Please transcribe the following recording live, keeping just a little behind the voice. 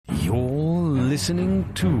listening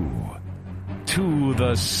to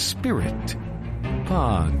the Spirit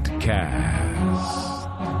Podcast.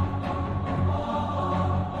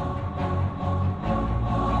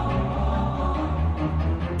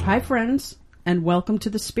 Hi, friends, and welcome to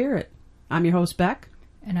The Spirit. I'm your host, Beck.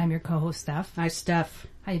 And I'm your co-host, Steph. Hi, Steph.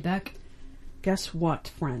 Hi, Beck. Guess what,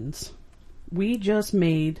 friends? We just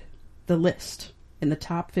made the list in the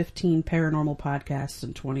top 15 paranormal podcasts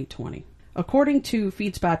in 2020. According to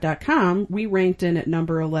Feedspot.com, we ranked in at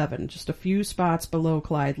number 11, just a few spots below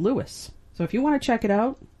Clyde Lewis. So if you want to check it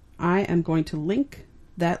out, I am going to link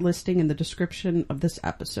that listing in the description of this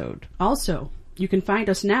episode. Also, you can find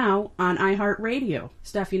us now on iHeartRadio.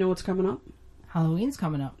 Steph, you know what's coming up? Halloween's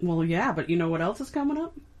coming up. Well, yeah, but you know what else is coming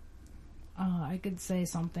up? I could say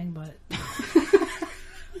something, but...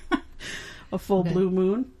 A full blue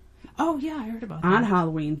moon. Oh, yeah, I heard about that. On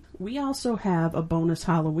Halloween. We also have a bonus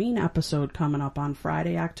Halloween episode coming up on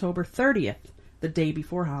Friday, October 30th, the day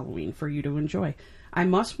before Halloween, for you to enjoy. I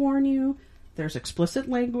must warn you, there's explicit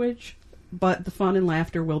language, but the fun and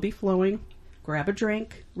laughter will be flowing. Grab a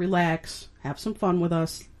drink, relax, have some fun with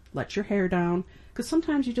us, let your hair down, because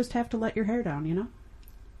sometimes you just have to let your hair down, you know?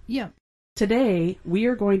 Yeah. Today, we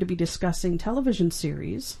are going to be discussing television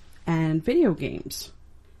series and video games.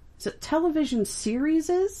 Is it television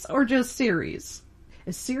series or just series?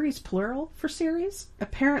 Is series plural for series?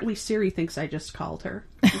 Apparently Siri thinks I just called her.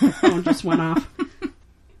 My phone just went off.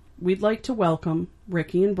 We'd like to welcome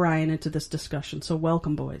Ricky and Brian into this discussion, so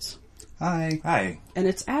welcome, boys. Hi. Hi. And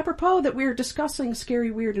it's apropos that we're discussing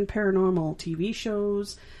scary, weird, and paranormal TV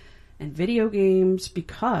shows and video games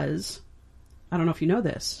because, I don't know if you know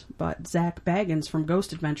this, but Zach Baggins from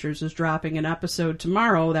Ghost Adventures is dropping an episode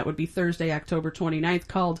tomorrow, that would be Thursday, October 29th,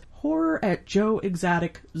 called Horror at Joe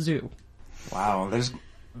Exotic Zoo. Wow, there's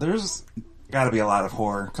got to be a lot of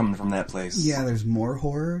horror coming from that place. Yeah, there's more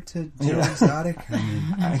horror to Joe Exotic. I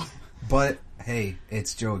mean, but hey,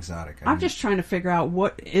 it's Joe Exotic. I'm just trying to figure out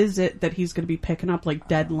what is it that he's going to be picking up, like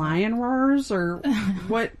dead lion roars or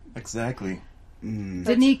what? Exactly.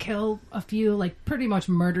 Didn't he kill a few, like pretty much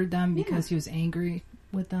murdered them because he was angry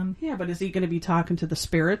with them? Yeah, but is he going to be talking to the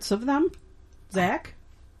spirits of them? Zach?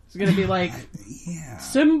 He's going to be like, yeah.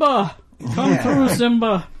 Simba! Come through,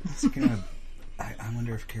 Simba! It's gonna. I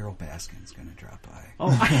wonder if Carol Baskin's gonna drop by. Oh,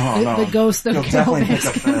 no. The ghost of You'll Carol definitely pick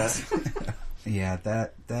up Baskin. that. Yeah,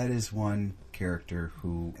 that is one character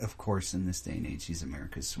who, of course, in this day and age, he's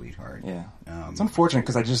America's sweetheart. Yeah. It's unfortunate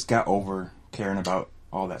because I just got over caring about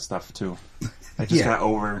all that stuff, too. I just got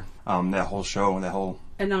over that whole show and that whole...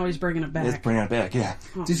 And now he's bringing it back. It's bringing it back, yeah.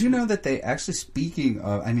 Oh. Did you know that they actually, speaking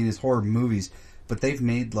of, I mean, it's horror movies, but they've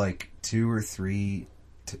made like 2 or 3...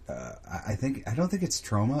 I don't think it's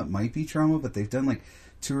Trauma. It might be Trauma, but they've done like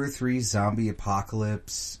 2 or 3 zombie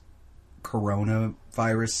apocalypse,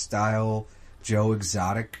 coronavirus style Joe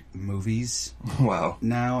Exotic movies. Wow.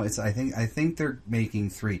 Now I think they're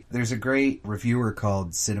making 3. There's a great reviewer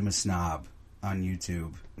called Cinema Snob on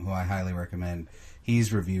YouTube who I highly recommend.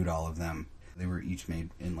 He's reviewed all of them. They were each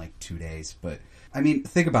made in like 2 days, but I mean,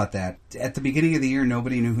 think about that. At the beginning of the year,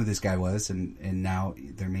 nobody knew who this guy was, and now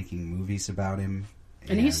they're making movies about him.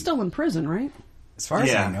 And he's still in prison, right? As far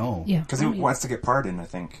as I know. Yeah. Because he wants to get pardoned, I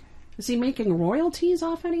think. Is he making royalties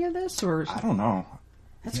off any of this? Or I don't know.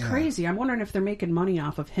 That's crazy. I'm wondering if they're making money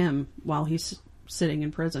off of him while he's sitting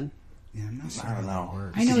in prison. Yeah, I'm not sure I don't how know. that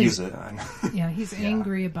works. I know use it. Yeah, he's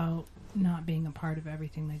angry about not being a part of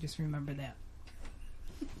everything. I just remember that.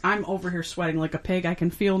 I'm over here sweating like a pig. I can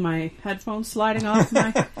feel my headphones sliding off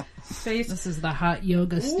my face. This is the hot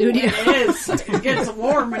yoga studio. Ooh, it is. It gets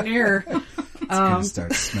warm in here. It's going to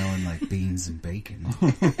start smelling like beans and bacon.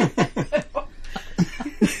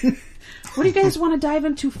 What do you guys want to dive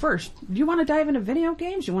into first? Do you want to dive into video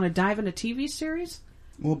games? Do you want to dive into TV series?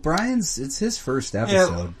 Well, it's his first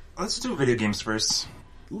episode. Yeah, let's do video games first.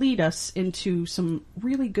 Lead us into some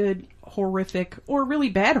really good, horrific, or really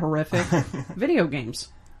bad horrific video games.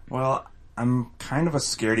 Well, I'm kind of a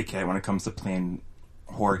scaredy cat when it comes to playing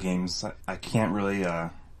horror games. I can't really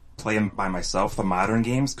play them by myself, the modern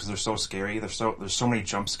games, because they're so scary. There's so many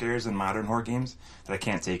jump scares in modern horror games that I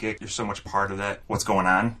can't take it. You're so much part of that, what's going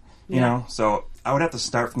on, you know? So I would have to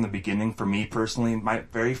start from the beginning. For me personally, my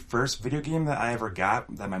very first video game that I ever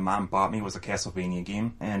got, that my mom bought me, was a Castlevania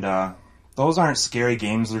game. And those aren't scary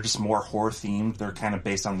games. They're just more horror-themed. They're kind of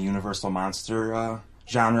based on the Universal Monster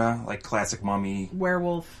genre, like classic Mummy,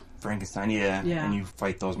 Werewolf, Frankenstein, yeah. And you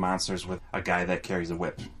fight those monsters with a guy that carries a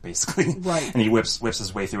whip, basically. Right. And he whips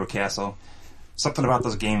his way through a castle. Something about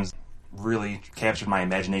those games really captured my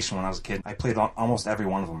imagination when I was a kid. I played almost every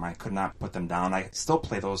one of them. I could not put them down. I still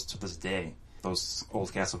play those to this day. those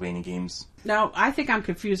old Castlevania games. Now, I think I'm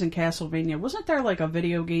confusing Castlevania. Wasn't there like a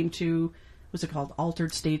video game too? Was it called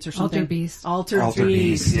Altered States or something? Altered Beast. Altered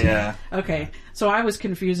Beast. Yeah. Okay, so I was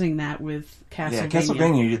confusing that with Castlevania. Yeah,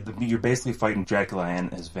 Castlevania, you're basically fighting Dracula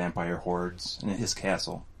and his vampire hordes in his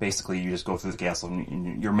castle. Basically, you just go through the castle,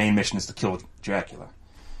 and your main mission is to kill Dracula.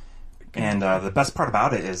 And the best part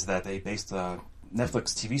about it is that they based a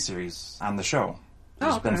Netflix TV series on the show.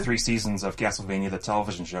 There's been 3 seasons of Castlevania, the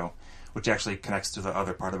television show, which actually connects to the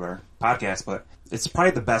other part of our podcast, but it's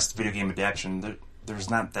probably the best video game adaptation. There's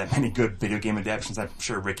not that many good video game adaptations. I'm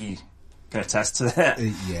sure Ricky can attest to that.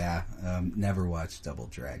 Yeah, never watched Double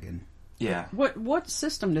Dragon. Yeah. What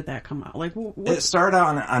system did that come out? Like, It started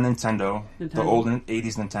out on Nintendo, the Nintendo. old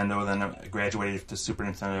 80s Nintendo, then it graduated to Super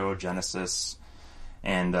Nintendo, Genesis,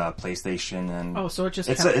 and PlayStation, and so it just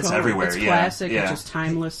it's kept going. everywhere. It's yeah, classic. yeah. It's just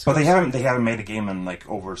timeless. But they haven't made a game in like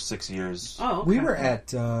over 6 years. Oh, okay. We were at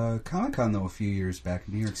Comic-Con though a few years back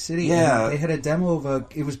in New York City. Yeah. and they had a demo of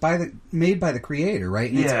it was made by the creator, right?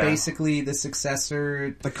 And it's basically the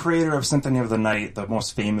successor. The creator of Symphony of the Night, the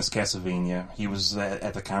most famous Castlevania, he was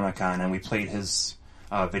at the Comic-Con, and we played his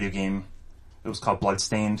video game. It was called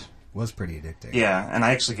Bloodstained. Was pretty addicting. Yeah, and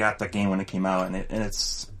I actually got that game when it came out, and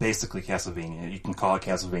it's basically Castlevania. You can call it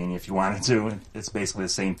Castlevania if you wanted to. It's basically the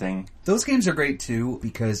same thing. Those games are great too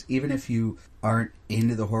because even if you aren't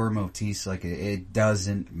into the horror motifs, like it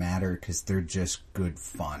doesn't matter because they're just good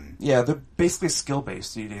fun. Yeah, they're basically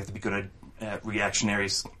skill-based. You have to be good at reactionary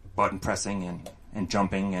button pressing and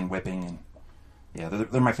jumping and whipping. And yeah,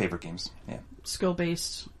 they're my favorite games. Yeah,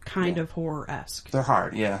 skill-based, kind of horror-esque. they're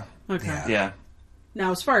hard. Yeah. Okay. Yeah.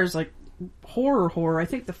 Now, as far as like horror, I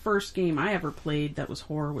think the first game I ever played that was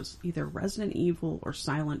horror was either Resident Evil or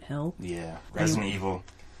Silent Hill. Yeah. Resident Evil.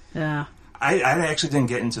 Yeah. I actually didn't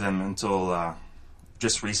get into them until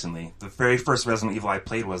just recently. The very first Resident Evil I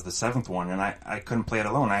played was the 7th one, and I couldn't play it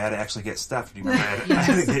alone. I had to actually get Steph. Do you remember? I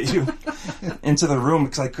had to get you into the room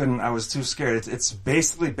because I was too scared. It's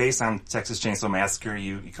basically based on Texas Chainsaw Massacre.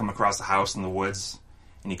 You come across a house in the woods,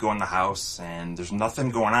 and you go in the house, and there's nothing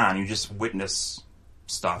going on. You just witness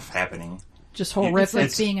stuff happening. Just horrific.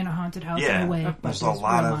 It's like being in a haunted house in a way. But There's a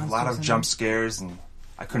lot of in jump it. scares, and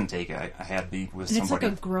I couldn't take it. I had to be with And somebody.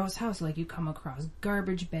 it's like a gross house. Like you come across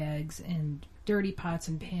garbage bags and dirty pots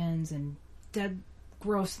and pans and dead,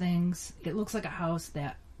 gross things. It looks like a house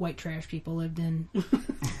that white trash people lived in.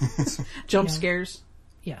 Jump Yeah. scares.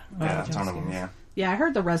 Yeah, Yeah, a ton of them. Yeah. Yeah, I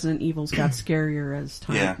heard the Resident Evils got scarier as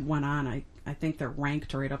time Yeah. went on. I think they're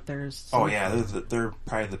ranked right up there. As Oh yeah, they're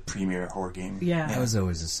probably the premier horror game. Yeah. I was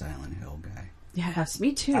always a Silent Hill guy. Yes,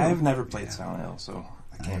 me too. I've never played Silent Hill, so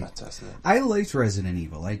I can't attest to that. I liked Resident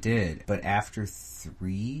Evil, I did, but after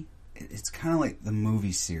 3, it's kind of like the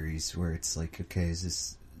movie series where it's like, okay, is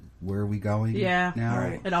this where are we going? Yeah. now?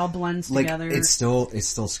 Right. It all blends Like together. it's still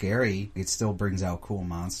scary. It still brings out cool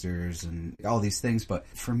monsters and all these things. But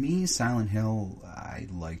for me, Silent Hill, I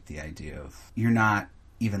like the idea of you're not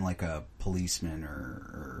even like a policeman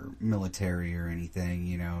or military or anything.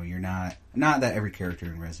 You know, you're not that every character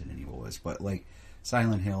in Resident Evil was, but like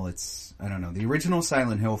Silent Hill, it's I don't know the original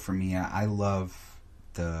Silent Hill for me. I love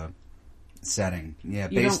the setting. Yeah,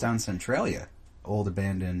 based on Centralia, old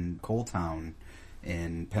abandoned coal town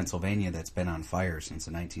in Pennsylvania that's been on fire since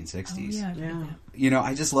the 1960s. Oh, yeah, I've heard Yeah. that. You know,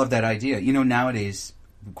 I just love that idea. You know, nowadays,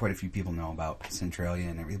 quite a few people know about Centralia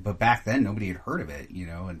and everything, but back then nobody had heard of it, you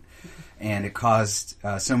know, and it caused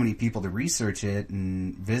so many people to research it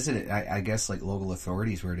and visit it. I guess like local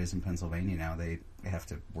authorities where it is in Pennsylvania now, they have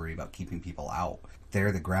to worry about keeping people out.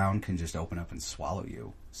 There, the ground can just open up and swallow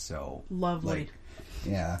you. So, Lovely. like,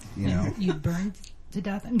 yeah, you know. You burned to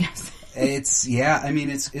death, I'm guessing. It's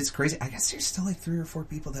crazy. I guess there's still like 3 or 4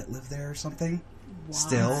 people that live there or something.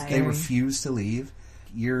 Still, they refuse to leave.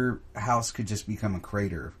 Your house could just become a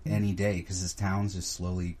crater any day because this town's just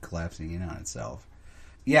slowly collapsing in on itself.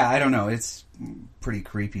 Yeah, I don't know. It's pretty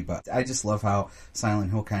creepy, but I just love how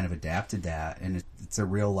Silent Hill kind of adapted that, and it's a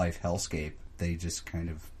real life hellscape. They just kind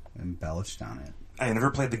of embellished on it. I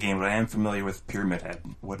never played the game, but I am familiar with Pyramid Head.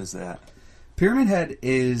 What is that? Pyramid Head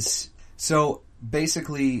is so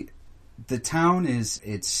basically the town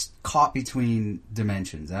it's caught between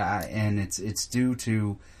dimensions, and it's due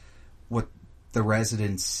to what the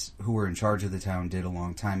residents who were in charge of the town did a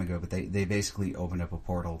long time ago. But they basically opened up a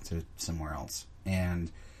portal to somewhere else,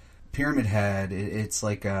 and Pyramid Head it's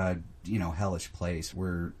like a hellish place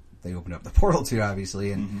where they opened up the portal to,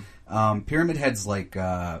 obviously, and Pyramid Head's like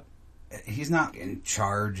he's not in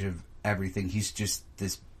charge of everything. He's just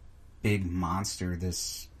this big monster.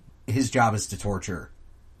 His job is to torture,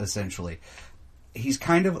 essentially. He's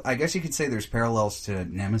kind of, I guess you could say there's parallels to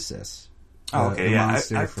Nemesis Oh, The okay, yeah.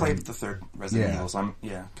 monster I've from- played the third Resident Yeah. Evil, so I'm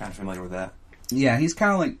kind of familiar with that. Yeah, he's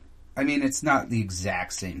kind of like. I mean, it's not the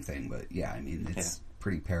exact same thing, but yeah, I mean, it's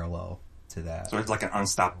pretty parallel to that. So it's like an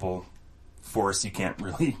unstoppable force you can't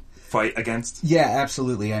really fight against. Yeah,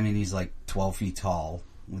 absolutely. I mean, he's like 12 feet tall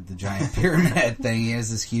with the giant pyramid thing. He has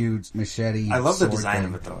this huge machete. I love the sword design thing.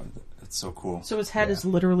 of it, though. It's so cool. So his head is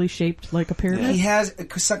literally shaped like a pyramid? He has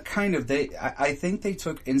kind of. I think they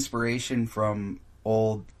took inspiration from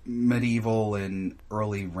old medieval and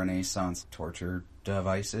early Renaissance torture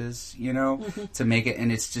devices, to make it,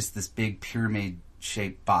 and it's just this big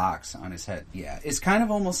pyramid-shaped box on his head. Yeah, it's kind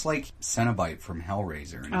of almost like Cenobite from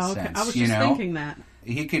Hellraiser in a sense. I was just thinking that.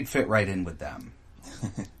 He could fit right in with them.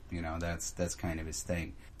 That's kind of his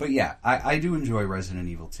thing. But yeah, I do enjoy Resident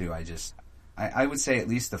Evil 2. I would say at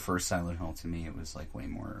least the first Silent Hill to me, it was like way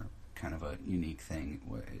more kind of a unique thing.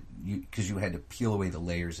 Because you had to peel away the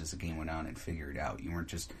layers as the game went on and figure it out. You weren't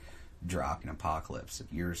just dropped in Apocalypse.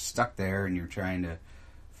 You're stuck there and you're trying to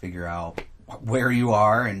figure out where you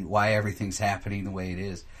are and why everything's happening the way it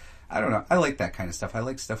is. I don't know. I like that kind of stuff. I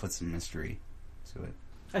like stuff with some mystery to it.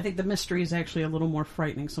 I think the mystery is actually a little more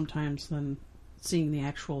frightening sometimes than seeing the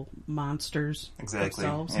actual monsters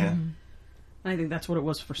themselves. Yeah. I think that's what it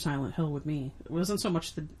was for Silent Hill with me. It wasn't so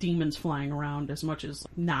much the demons flying around as much as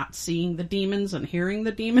not seeing the demons and hearing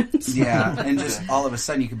the demons. Yeah, and just all of a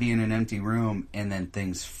sudden you could be in an empty room and then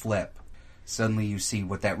things flip. Suddenly you see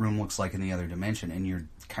what that room looks like in the other dimension and you're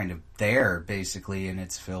kind of there, basically, and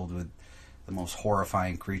it's filled with the most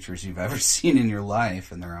horrifying creatures you've ever seen in your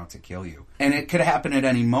life, and they're out to kill you. And it could happen at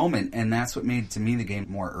any moment, and that's what made, to me, the game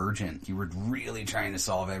more urgent. You were really trying to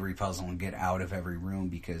solve every puzzle and get out of every room,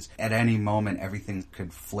 because at any moment, everything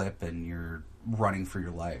could flip, and you're running for your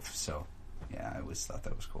life. So, yeah, I always thought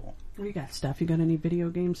that was cool. What you got, Steph? You got any video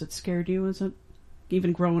games that scared you? Is it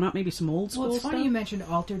even growing up? Maybe some old school Well, it's stuff? funny you mentioned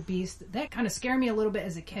Altered Beast. That kind of scared me a little bit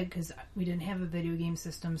as a kid because we didn't have a video game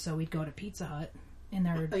system, so we'd go to Pizza Hut. And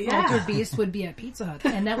their Altered Beast would be at Pizza Hut.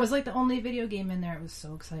 And that was like the only video game in there. It was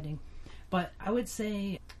so exciting. But I would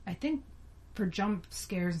say, I think for jump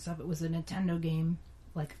scares and stuff, it was a Nintendo game,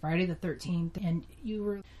 like Friday the 13th. And you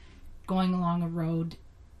were going along a road,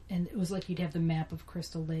 and it was like you'd have the map of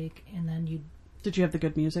Crystal Lake, and then you'd... Did you have the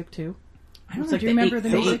good music, too? I don't know. Do you remember the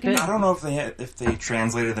music? I don't know if they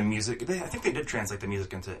translated the music. I think they did translate the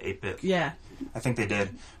music into 8-bit. Yeah. I think they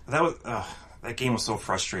did. But that was... that game was so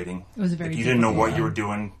frustrating. It was very you didn't know what you were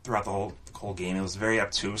doing throughout the whole game. It was very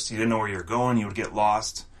obtuse. You didn't know where you were going. You would get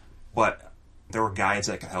lost. But there were guides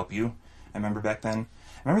that could help you. I remember back then.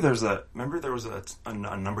 There was a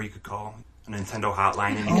number you could call, a Nintendo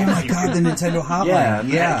hotline. And Oh my god, the Nintendo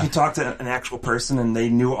hotline. Yeah. You talked to an actual person and they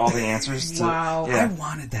knew all the answers. Wow. I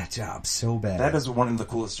wanted that job so bad. That is one of the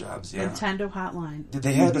coolest jobs, yeah. Nintendo hotline.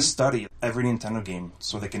 They had to study every Nintendo game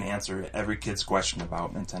so they can answer every kid's question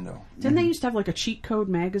about Nintendo. Didn't they used to have like a cheat code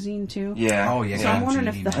magazine, too? Yeah. Oh, yeah. So I'm wondering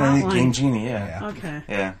if the And hotline... Game Genie, yeah. Okay.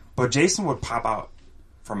 Yeah. But Jason would pop out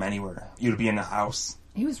from anywhere. You'd be in the house.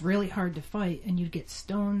 He was really hard to fight, and you'd get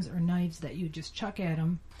stones or knives that you'd just chuck at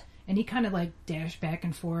him, and he kind of like dashed back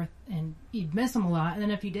and forth, and you'd miss him a lot. And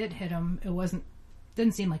then if you did hit him,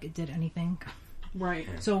 didn't seem like it did anything. Right.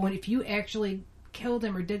 So if you actually killed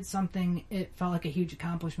him or did something, it felt like a huge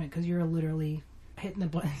accomplishment because you're literally hitting the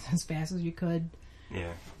buttons as fast as you could.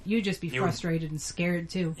 Yeah. You'd just be frustrated and scared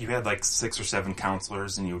too. You had like 6 or 7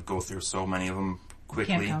 counselors, and you would go through so many of them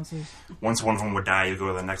quickly. Camp counselors. Once one of them would die, you go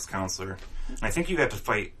to the next counselor. And I think you had to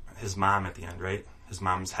fight his mom at the end, right? His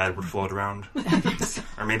mom's head would float around.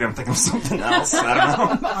 Or maybe I'm thinking of something else. I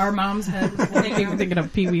don't know. Our mom's head. I think you're thinking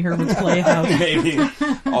of Pee Wee Herman's Playhouse. Maybe.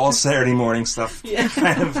 All Saturday morning stuff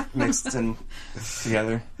kind of mixed in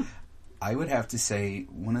together. I would have to say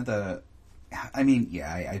one of the... I mean,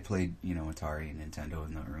 yeah, I played, Atari and Nintendo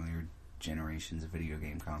in the earlier generations of video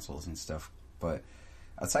game consoles and stuff, but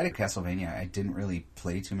outside of Castlevania, I didn't really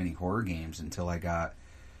play too many horror games until I got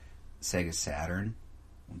Sega Saturn,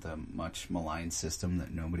 the much maligned system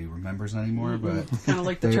that nobody remembers anymore, but... Kind of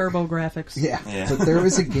like the Turbo Graphics. Yeah, but there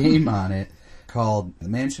was a game on it called The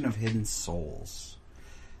Mansion of Hidden Souls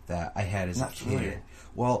that I had as a kid.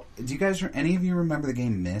 Well, do you guys... Any of you remember the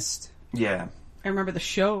game Myst? Yeah. I remember the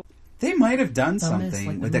show. They might have done Myst, something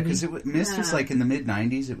like with the that, because Myst was Yeah. like in the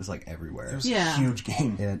mid-90s, it was like everywhere. It was a huge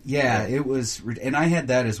game. And, yeah, it was... And I had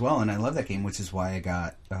that as well, and I love that game, which is why I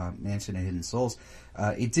got Mansion of Hidden Souls.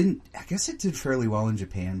 It didn't... I guess it did fairly well in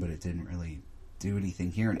Japan, but it didn't really do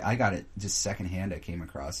anything here. And I got it just secondhand. I came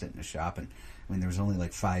across it in a shop, and I mean, there was only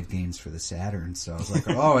like 5 games for the Saturn, so I was like,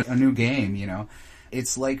 oh, a new game,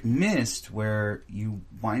 It's like Myst, where you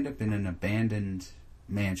wind up in an abandoned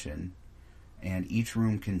mansion, and each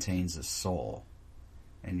room contains a soul.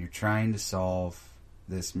 and you're trying to solve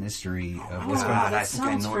this mystery of what's God, going on. I think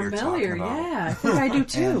I know what you're talking about. Yeah, I think I do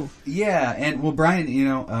too. And well, Brian,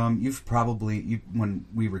 you've probably when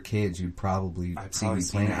we were kids, you'd probably seen me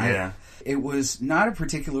playing it. Yeah. It was not a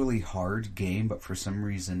particularly hard game, but for some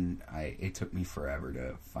reason, it took me forever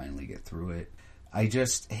to finally get through it.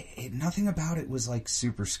 Nothing about it was like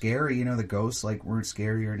super scary. The ghosts weren't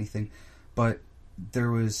scary or anything, but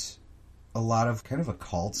there was a lot of kind of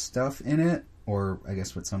occult stuff in it. Or I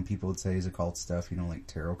guess what some people would say is occult stuff, like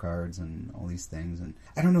tarot cards and all these things. And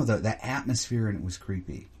I don't know, the atmosphere in it was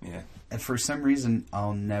creepy. Yeah. And for some reason,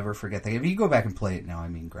 I'll never forget that. If you go back and play it now,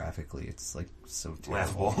 graphically, it's so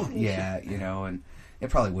terrible. Laughable. Yeah, and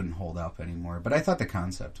it probably wouldn't hold up anymore. But I thought the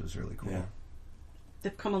concept was really cool. Yeah.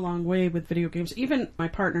 They've come a long way with video games. Even my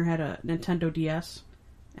partner had a Nintendo DS,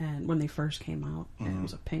 and when they first came out, and it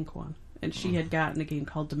was a pink one. And she had gotten a game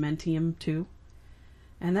called Dementium 2.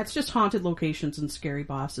 And that's just haunted locations and scary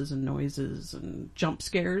bosses and noises and jump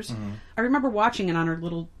scares. I remember watching it on her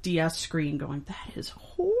little DS screen going, that is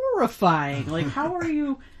horrifying. How are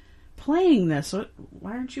you playing this?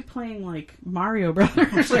 Why aren't you playing, Mario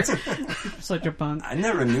Brothers? Such a punk. I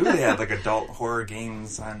never knew they had, adult horror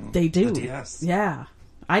games on They do. the DS. Yeah.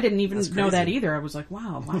 I didn't even know that crazy. either. I was like,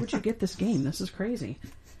 wow, why would you get this game? This is crazy.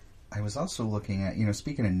 I was also looking at,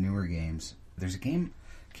 speaking of newer games, there's a game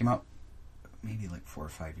came out maybe 4 or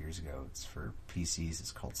 5 years ago. It's for PCs.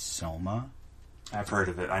 It's called Soma. I've heard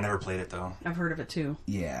of it. I never played it, though. I've heard of it too.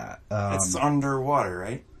 Yeah. It's underwater,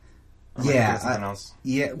 right? Or am I Yeah. thinking of something else?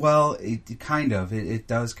 Yeah, well, it kind of. It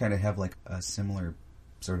does kind of have a similar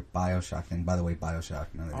sort of BioShock thing. By the way, BioShock,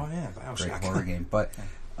 another BioShock. great horror game. But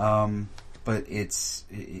it's...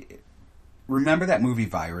 remember that movie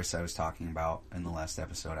Virus I was talking about in the last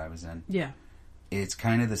episode I was in? Yeah. It's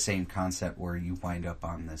kind of the same concept where you wind up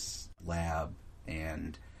on this lab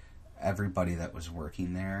and everybody that was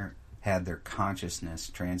working there had their consciousness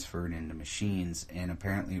transferred into machines, and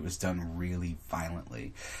apparently it was done really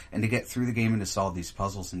violently. And to get through the game and to solve these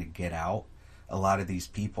puzzles and to get out, a lot of these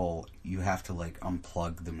people, you have to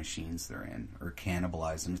unplug the machines they're in or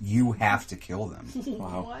cannibalize them. You have to kill them.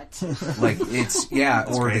 Wow. What? Or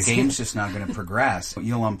crazy. the game's just not going to progress.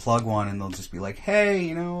 You'll unplug one and they'll just be like,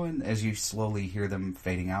 hey, and as you slowly hear them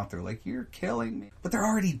fading out, they're like, you're killing me. But they're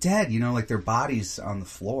already dead, their body's on the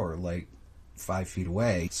floor, 5 feet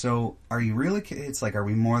away. So are you really, it's are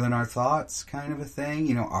we more than our thoughts kind of a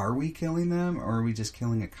thing? Are we killing them or are we just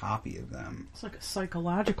killing a copy of them? It's like a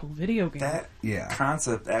psychological video game. That Yeah.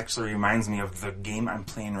 concept actually reminds me of the game I'm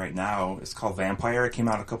playing right now. It's called Vampire. It came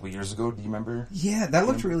out a couple years ago. Do you remember? Yeah, that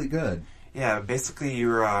looked really good. Yeah, basically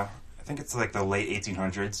you're, I think it's the late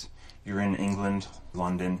 1800s. You're in England,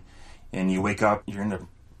 London, and you wake up, you're in a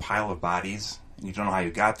pile of bodies, and you don't know how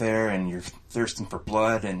you got there, and you're thirsting for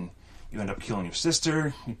blood, and you end up killing your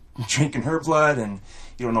sister, drinking her blood, and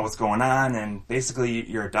you don't know what's going on, and basically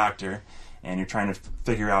you're a doctor, and you're trying to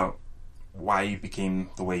figure out why you became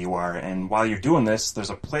the way you are. And while you're doing this, there's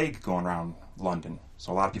a plague going around London,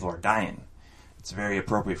 so a lot of people are dying. It's very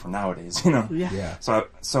appropriate for nowadays, Yeah.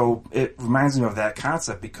 So it reminds me of that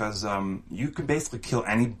concept because you can basically kill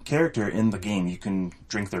any character in the game. You can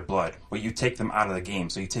drink their blood, but you take them out of the game.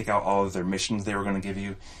 So you take out all of their missions they were going to give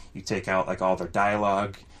you. You take out all their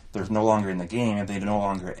dialogue. They're no longer in the game, and they no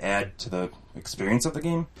longer add to the experience of the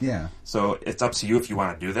game. Yeah. So it's up to you if you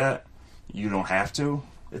want to do that. You don't have to.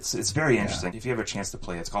 It's very interesting. If you have a chance to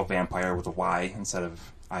play it, it's called Vampire with a Y instead of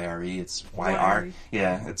IRE. It's YR.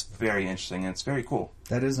 Yeah, it's very interesting, and it's very cool.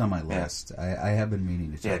 That is on my list. I have been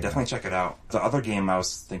meaning to check it out. Definitely check it out. The other game I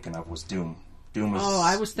was thinking of was Doom. Doom was... Oh,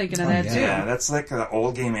 I was thinking of that too. Yeah, that's an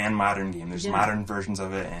old game and modern game. There's Yeah. modern versions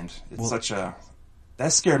of it, and it's such a...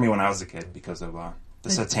 That scared me when I was a kid because of the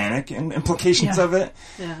satanic implications of it.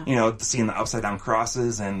 Yeah. Seeing the upside down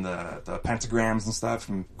crosses and the pentagrams and stuff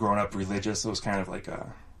from growing up religious. It was kind of like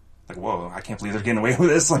whoa, I can't believe they're getting away with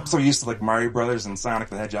this. I'm so used to Mario Brothers and Sonic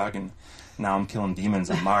the Hedgehog, and now I'm killing demons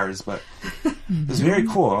on Mars. But it's very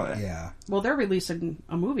cool. Yeah. Well, they're releasing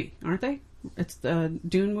a movie, aren't they? It's the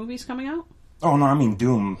Dune movie's coming out? Oh, no, I mean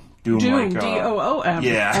Doom. Doom, Doom, yeah.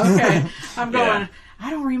 Okay. I'm going, Yeah. I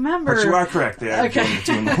don't remember. But you are correct. They are Okay.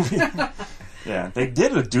 doing a Doom movie. Yeah, they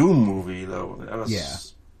did a Doom movie, though. That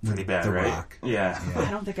was pretty bad, The right? Rock. Yeah. I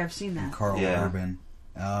don't think I've seen that. Carl Yeah. Urban.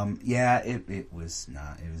 It was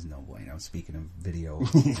not. It was no bueno. Speaking of video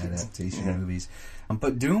adaptation movies,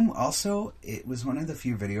 but Doom also, it was one of the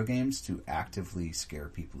few video games to actively scare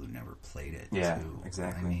people who never played it. Yeah, too.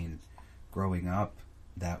 exactly. I mean, growing up,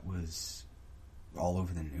 that was all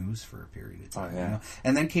over the news for a period of time. Oh, yeah.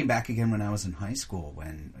 And then came back again when I was in high school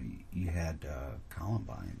when you had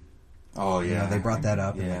Columbine. Oh You yeah, know, they brought that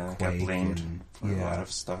up in Yeah, like got Quake blamed and for a lot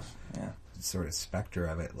of stuff. Yeah. sort of specter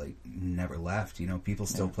of it like never left. You know, people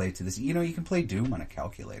still play to this. You know, you can play Doom on a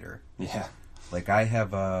calculator. Yeah. Like I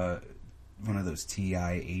have one of those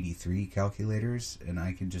TI-83 calculators, and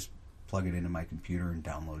I can just plug it into my computer and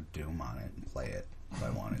download Doom on it and play it if I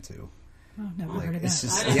wanted to. Oh, never Like heard of it's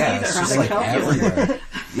that. just either on a like calculator. everywhere.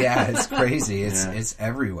 Yeah, it's crazy. Yeah. It's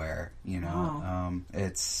everywhere. You know, Wow.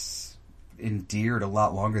 It's endeared a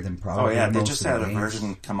lot longer than Oh probably. yeah, they most just of the had a games.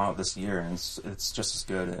 version come out this year, and it's just as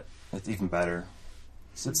good. It's even better.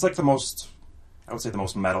 It's like the most, I would say, the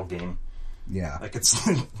most metal game. Yeah, Like it's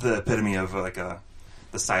the epitome of like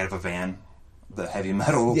the side of a van, the heavy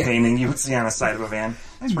metal Yeah. painting you would see on the side of a van.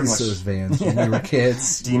 I It's pretty miss much those vans when we were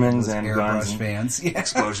kids. demons Those and airbrush guns and vans. Yeah.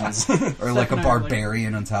 explosions. Or like a Definitely.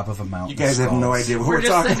 barbarian on top of a mountain. You guys have no skulls. idea what We're we're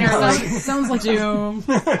just talking sitting here about. like, It sounds like Doom.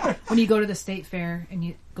 when you go to the state fair and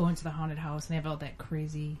you go into the haunted house and they have all that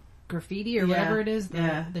crazy graffiti or Yeah. whatever it is,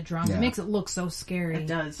 Yeah. the drums. Yeah. It makes it look so scary. It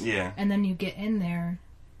does. Yeah. And then you get in there,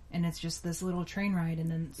 and it's just this little train ride, and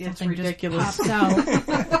then It's something just ridiculous. pops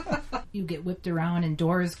out. You get whipped around, and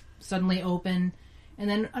doors suddenly open, and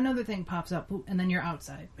then another thing pops up, and then you're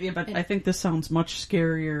outside. Yeah, but I think this sounds much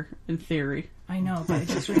scarier in theory. I know, but it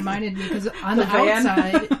just reminded me because on the van.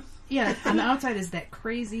 outside, yeah, on the outside is that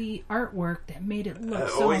crazy artwork that made it look It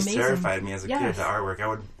so always amazing. terrified me as a kid, Yes. the artwork. I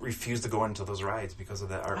would refuse to go into those rides because of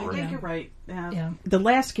that artwork. think You're right. Yeah. The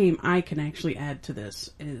last game I can actually add to this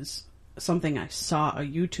is something I saw a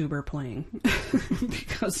YouTuber playing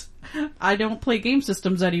because I don't play game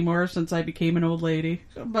systems anymore since I became an old lady.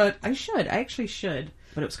 But I should. I actually should.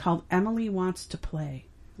 But it was called Emily Wants to Play.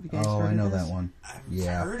 Have you guys Oh, heard I of know this? that one. I've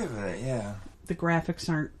Yeah. heard of it, yeah. The graphics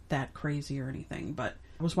aren't that crazy or anything, but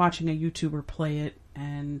I was watching a YouTuber play it,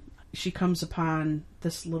 and she comes upon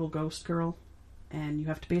this little ghost girl, and you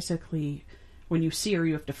have to basically, when you see her,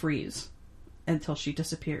 you have to freeze until she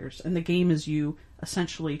disappears. And the game is you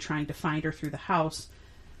essentially trying to find her through the house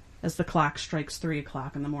as the clock strikes 3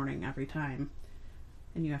 o'clock in the morning every time.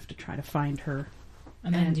 And you have to try to find her.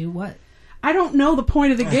 And then do what? I don't know the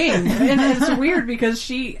point of the game. And it's weird because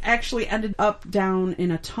she actually ended up down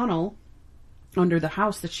in a tunnel under the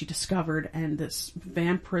house that she discovered, and this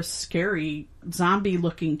vampirous, scary,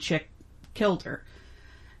 zombie-looking chick killed her.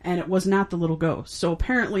 And it was not the little ghost. So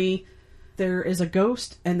apparently there is a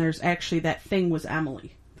ghost, and there's actually that thing was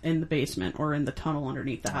Emily in the basement or in the tunnel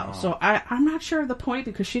underneath the house. So I'm not sure of the point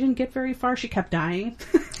because she didn't get very far. She kept dying.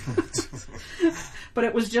 But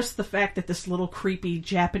it was just the fact that this little creepy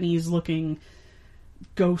Japanese-looking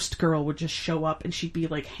ghost girl would just show up, and she'd be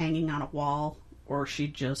like hanging on a wall, or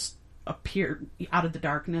she'd just appear out of the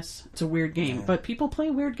darkness. It's a weird game, but people play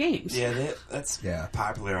weird games. Yeah, that's Yeah.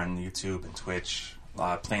 popular on YouTube and Twitch.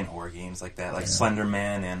 Playing horror games like that, like Slender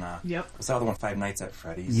Man and Yep. what's the other one? Five Nights at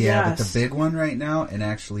Freddy's. Yeah, but Yes. the big one right now, and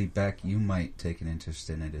actually, Beck, you might take an interest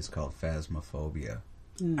in it, is called Phasmophobia.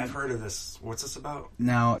 I've heard of this. What's this about?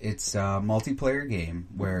 Now, it's a multiplayer game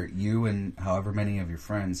where you and however many of your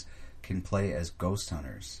friends can play as ghost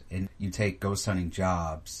hunters. And you take ghost hunting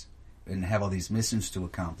jobs and have all these missions to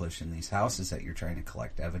accomplish in these houses that you're trying to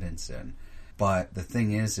collect evidence in. But the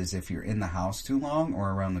thing is if you're in the house too long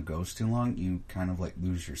or around the ghost too long, you kind of like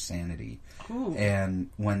lose your sanity. Ooh.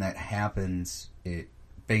 And when that happens, it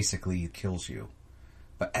basically kills you.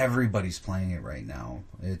 But everybody's playing it right now.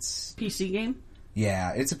 It's... PC game?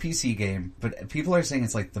 Yeah, it's a PC game, but people are saying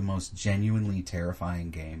it's like the most genuinely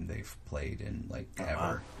terrifying game they've played in like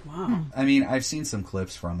ever. Wow. I mean, I've seen some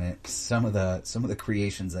clips from it. Some of the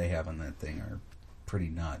creations they have on that thing are pretty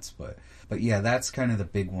nuts, but yeah, that's kind of the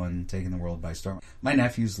big one taking the world by storm. My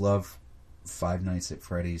nephews love Five Nights at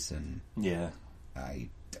Freddy's, and Yeah, I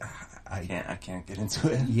I can't get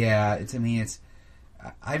into it. yeah, to me it's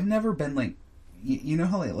I've never been like you know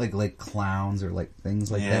how like clowns or like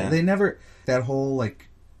things like Yeah. that. They never that whole like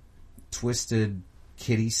twisted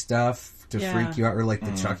kitty stuff to Yeah. freak you out, or like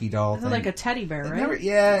the Chucky doll It's thing. like a teddy bear, It right? never,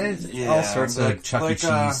 it's all sorts of like Chuck E.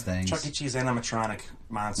 Cheese things. Chuck E. Cheese animatronic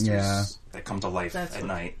monsters Yeah. that come to life That's at what-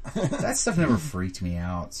 night. That stuff never freaked me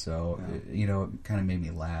out, so it kind of made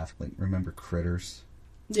me laugh. Like, remember Critters?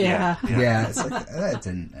 Yeah. Yeah, it's like that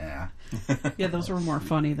didn't. Yeah, those were more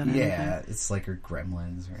funny than anything. Yeah, it's like or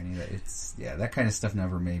Gremlins or any of that. It's that kind of stuff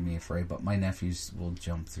never made me afraid. But my nephews will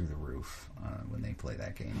jump through the roof when they play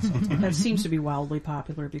that game. Sometimes. That seems to be wildly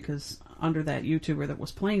popular because under that YouTuber that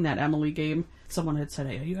was playing that Emily game, someone had said,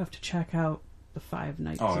 "Hey, you have to check out the Five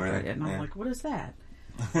Nights Oh, at really? Freddy's." And I'm Yeah. like, "What is that?"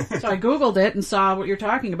 So I googled it and saw what you're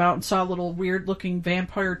talking about, and saw a little weird-looking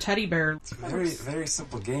vampire teddy bear. It's a very, very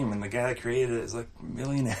simple game, and the guy that created it is like a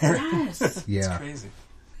millionaire. Yes. Yeah, It's crazy.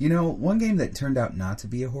 You know, one game that turned out not to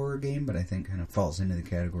be a horror game, but I think kind of falls into the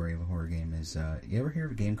category of a horror game is, you ever hear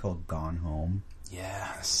of a game called Gone Home?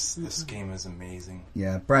 Yes, this game is amazing.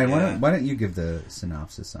 Yeah, Brian, why don't you give the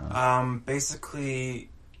synopsis on it? Basically,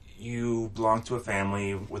 you belong to a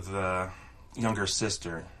family with a younger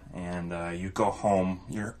sister, and you go home.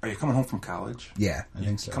 Are you coming home from college? Yeah, I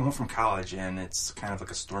think so. You come home from college, and it's kind of like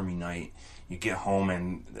a stormy night. You get home,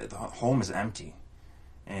 and the home is empty.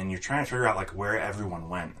 And you're trying to figure out, like, where everyone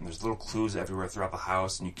went. And there's little clues everywhere throughout the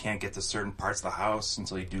house, and you can't get to certain parts of the house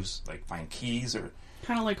until you do, like, find keys or...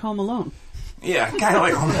 Kind of like Home Alone. Yeah, kind of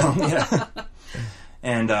like Home Alone, yeah.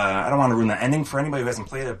 And I don't want to ruin the ending for anybody who hasn't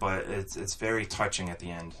played it, but it's very touching at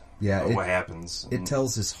the end of what happens. It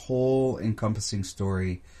tells this whole encompassing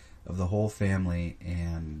story of the whole family,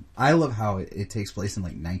 and I love how it takes place in,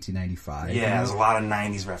 like, 1995. Yeah, there's a lot of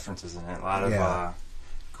 90s references in it. A lot of...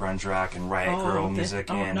 grunge rock and Riot Girl music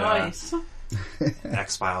and nice.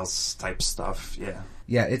 X-Files type stuff.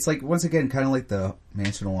 Yeah, it's like, once again, kind of like the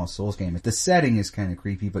Mansion of Lost Souls game. The setting is kind of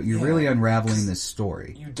creepy, but you're really unraveling this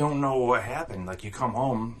story. You don't know what happened. Like, you come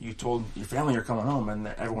home, you told your family you're coming home, and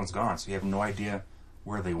everyone's gone, so you have no idea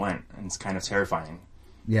where they went, and it's kind of terrifying.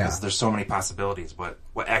 Yeah. Because there's so many possibilities, but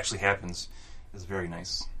what actually happens is very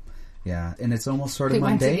nice. Yeah, and it's almost sort of they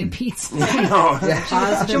mundane. went to get pizza. No.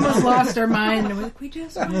 She almost lost her mind. We're like, we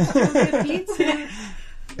just went to go get pizza.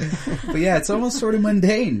 But yeah, it's almost sort of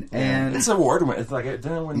mundane, and it's award. It's like it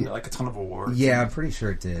didn't win like a ton of awards. Yeah, I'm pretty sure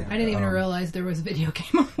it did. I didn't even realize there was a video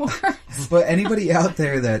game award. But anybody out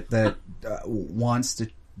there that wants to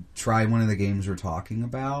try one of the games we're talking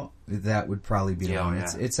about, that would probably be the one.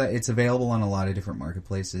 Yeah. It's available on a lot of different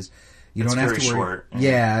marketplaces. You It's don't have very to worry. short.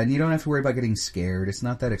 Yeah, and you don't have to worry about getting scared. It's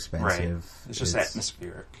not that expensive. Right. It's just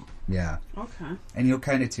atmospheric. Yeah. Okay. And you'll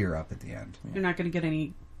kind of tear up at the end. You're not going to get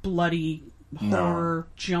any bloody horror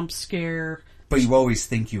jump scare. But you always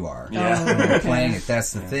think you are. Yeah. When you're playing it,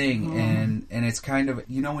 that's the thing. And it's kind of,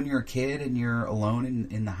 you know, when you're a kid and you're alone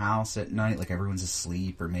in the house at night, like everyone's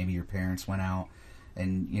asleep, or maybe your parents went out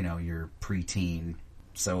and, you know, you're preteen.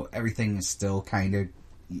 So everything is still kind of,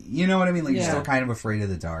 you know what I mean? Like, you're still kind of afraid of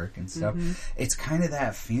the dark and stuff. It's kind of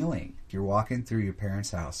that feeling. You're walking through your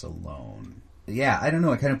parents' house alone. Yeah, I don't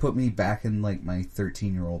know. It kind of put me back in, like, my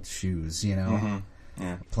 13-year-old shoes, you know?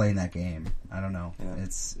 Yeah. Playing that game. I don't know. Yeah.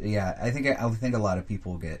 It's, I think a lot of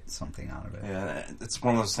people get something out of it. Yeah, it's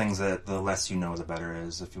one of those things that the less you know, the better it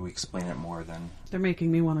is. If we explain it more, then... They're making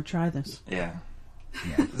me want to try this. Yeah.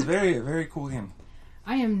 It's a very, very cool game.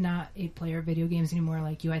 I am not a player of video games anymore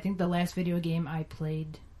like you. I think the last video game I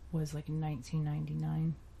played was like in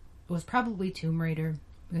 1999. It was probably Tomb Raider,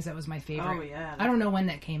 because that was my favorite. Oh, yeah. I don't know when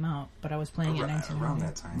that came out, but I was playing it in 1999. Around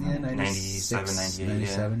that time. Yeah, 97, 98.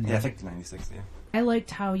 97, yeah, I think 96, yeah. I liked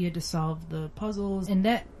how you had to solve the puzzles, and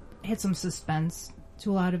that had some suspense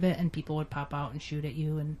to a lot of it, and people would pop out and shoot at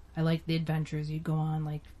you, and I liked the adventures you'd go on,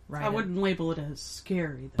 like ride. I wouldn't label it as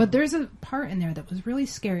scary, though. But there's a part in there that was really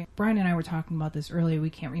scary. Brian and I were talking about this earlier. We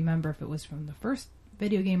can't remember if it was from the first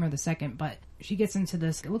video game or the second, but she gets into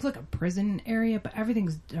this, it looks like a prison area, but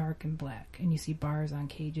everything's dark and black, and you see bars on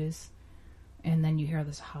cages, and then you hear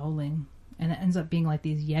this howling, and it ends up being like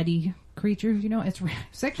these Yeti creatures, you know? It's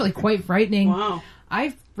actually quite frightening. Wow.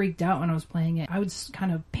 I freaked out when I was playing it. I would just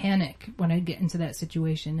kind of panic when I'd get into that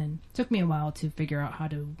situation, and it took me a while to figure out how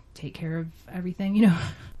to take care of everything, you know?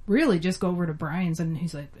 Really just go over to Brian's, and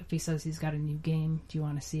he's like, if he says he's got a new game, do you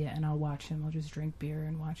want to see it? And I'll watch him. I'll just drink beer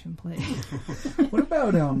and watch him play. What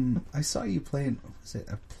about, I saw you playing, was it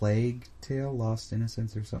A Plague Tale, Lost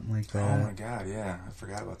Innocence or something like that? Oh my god, yeah. I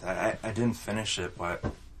forgot about that. I didn't finish it, but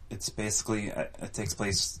it's basically, it takes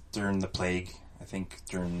place during the plague, I think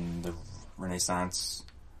during the Renaissance,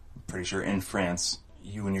 I'm pretty sure, in France.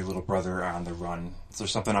 You and your little brother are on the run. So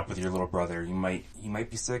there's something up with your little brother. He might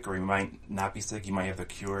be sick, or he might not be sick. You might have the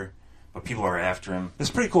cure, but people are after him. It's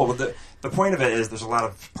pretty cool. But the point of it is, there's a lot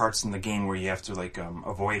of parts in the game where you have to like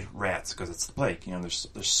avoid rats, because it's the plague. You know, there's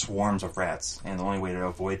swarms of rats, and the only way to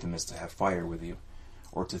avoid them is to have fire with you,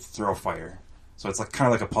 or to throw fire. So it's like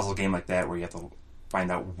kind of like a puzzle game like that, where you have to find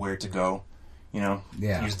out where to go. You know,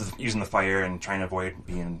 using the fire and trying to avoid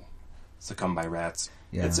being succumbed by rats.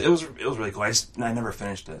 Yeah. It was really cool. I never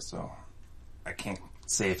finished it, so I can't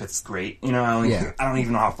say if it's great. You know, I don't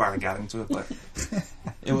even know how far I got into it, but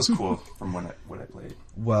it was cool from what I played.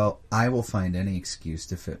 Well, I will find any excuse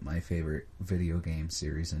to fit my favorite video game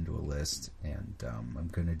series into a list, and I'm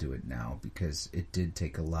going to do it now, because it did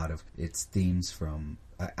take a lot of its themes from,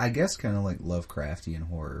 I guess, kind of like Lovecraftian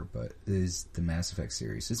horror, but is the Mass Effect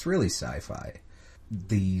series. It's really sci-fi.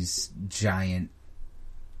 These giant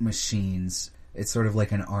machines It's sort of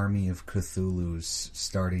like an army of Cthulhu's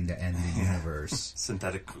starting to end the universe.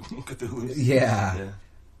 Synthetic Cthulhu's. Yeah.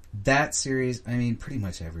 That series, I mean, pretty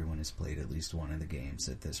much everyone has played at least one of the games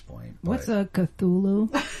at this point. What's a Cthulhu?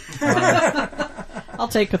 I'll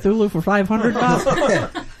take Cthulhu for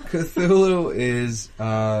 $500. Cthulhu is,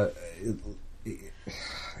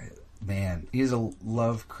 man, he's a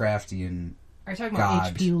Lovecraftian Are you talking god.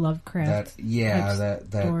 about H.P. Lovecraft? that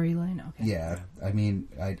storyline. Okay. Yeah, I mean,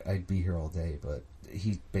 I'd be here all day, but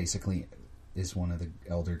he basically is one of the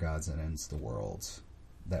elder gods that ends the world.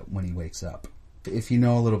 That when he wakes up, if you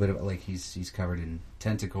know a little bit about, like, he's covered in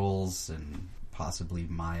tentacles and possibly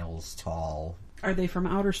miles tall. Are they from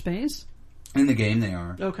outer space? In the game, they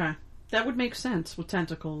are. Okay. That would make sense with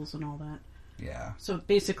tentacles and all that. Yeah. So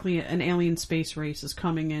basically, an alien space race is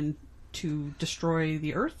coming in to destroy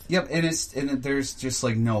the Earth? Yep, and there's just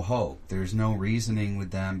like no hope. There's no reasoning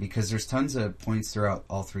with them because there's tons of points throughout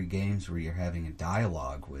all three games where you're having a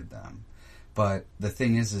dialogue with them. But the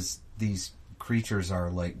thing is these creatures are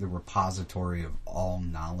like the repository of all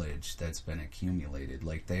knowledge that's been accumulated.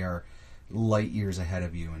 Like, they are light years ahead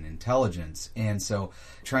of you in intelligence, and so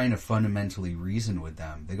trying to fundamentally reason with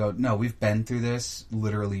them, they go, no, we've been through this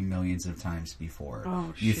literally millions of times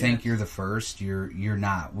before. You think you're the first, you're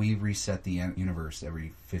not. We reset the universe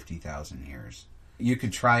every 50,000 years. You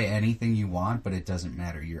could try anything you want, but it doesn't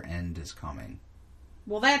matter. Your end is coming.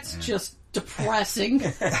 Well, that's just depressing.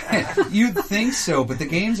 You'd think so, but the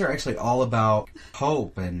games are actually all about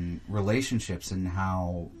hope and relationships and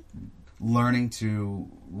how learning to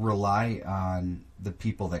rely on the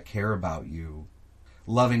people that care about you,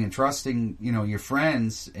 loving and trusting, your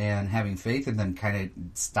friends and having faith in them kind of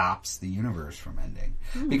stops the universe from ending.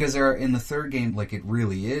 Because in the third game, like, it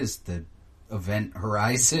really is the event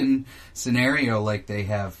horizon scenario. Like, they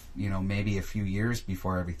have, maybe a few years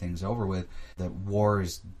before everything's over with. The war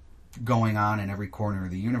is going on in every corner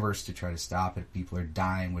of the universe to try to stop it. People are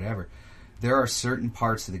dying, whatever. There are certain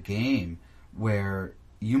parts of the game where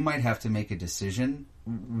you might have to make a decision.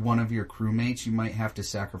 One of your crewmates, you might have to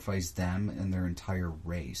sacrifice them and their entire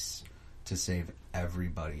race to save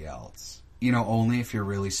everybody else. Only if you're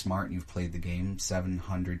really smart and you've played the game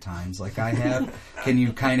 700 times like I have, can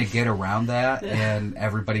you kind of get around that and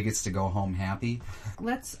everybody gets to go home happy.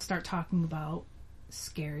 Let's start talking about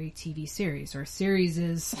scary TV series, or series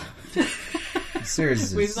is...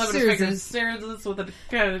 Series is... I bet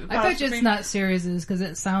you it's not series is because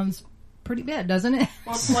it sounds pretty bad, doesn't it?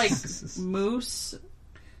 Well, it's like Moose.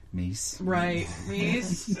 Meese. Right.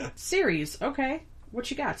 Meese. Series. Okay. What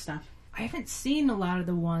you got, Steph? I haven't seen a lot of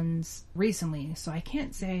the ones recently, so I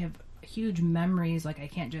can't say I have huge memories. Like, I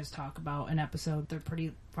can't just talk about an episode. They're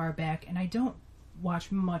pretty far back, and I don't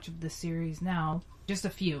watch much of the series now. Just a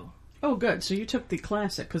few. Oh, good. So you took the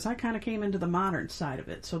classic, because I kind of came into the modern side of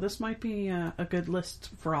it. So this might be a good list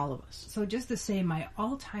for all of us. So just to say, my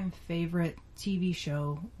all-time favorite TV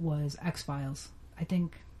show was X-Files. I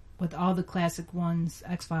think with all the classic ones,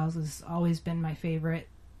 X-Files has always been my favorite.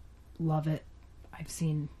 Love it. I've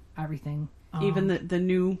seen everything. Even the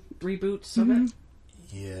new reboots of it?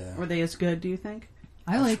 Yeah. Were they as good, do you think?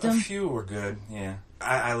 I liked them. A few were good, yeah.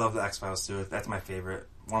 I love the X-Files too. That's my favorite.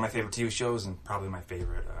 One of my favorite TV shows and probably my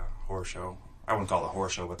favorite horror show. I wouldn't call it a horror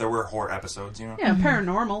show, but there were horror episodes, Yeah,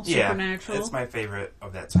 paranormal, supernatural. Yeah, it's my favorite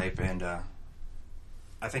of that type, and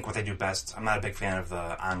I think what they do best, I'm not a big fan of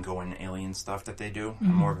the ongoing alien stuff that they do.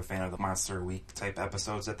 I'm more of a fan of the Monster Week type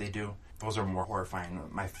episodes that they do. Those are more horrifying.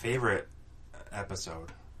 My favorite episode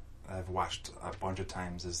I've watched a bunch of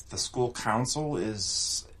times is The School Council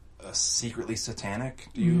is secretly satanic.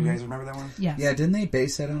 Do you guys remember that one? Yes. Yeah, didn't they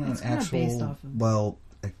base that on It's an kind of actual... based off of... Well,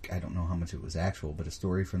 I don't know how much it was actual, but a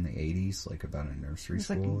story from the 80s, like about a nursery It's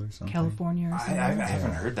school like or something. California or I something.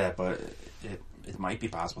 haven't heard that, but it might be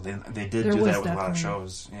possible. They did There do was that with a lot of definitely-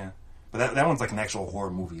 shows, yeah. But that one's like an actual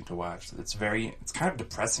horror movie to watch. It's kind of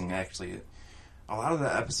depressing, actually. A lot of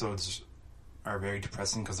the episodes are very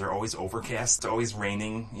depressing because they're always overcast. It's always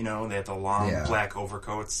raining, They have the long black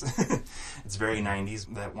overcoats. It's very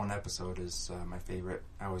 90s. That one episode is my favorite.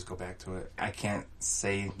 I always go back to it. I can't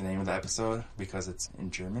say the name of the episode because it's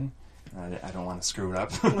in German. I don't want to screw it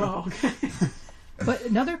up. Oh, okay. But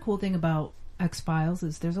another cool thing about X-Files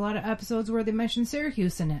is there's a lot of episodes where they mention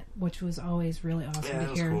Syracuse in it, which was always really awesome Yeah, to that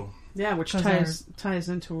was hear. cool. Yeah, which 'Cause ties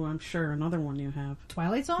into, I'm sure, another one you have.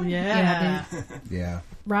 Twilight Zone? Yeah. Yeah.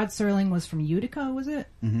 Rod Serling was from Utica, was it?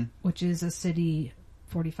 Mm-hmm. Which is a city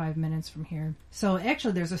 45 minutes from here. So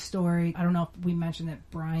actually there's a story, I don't know if we mentioned that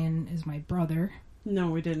Brian is my brother. No,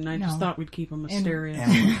 we didn't. I just No. thought we'd keep him mysterious.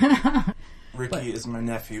 And Ricky is my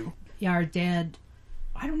nephew. Yeah, our dad,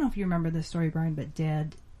 I don't know if you remember this story, Brian, but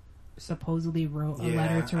Dad supposedly wrote a Yeah,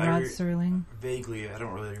 letter to Rod Serling. Vaguely, I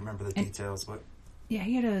don't really remember the details, but Yeah,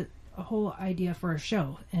 he had a whole idea for a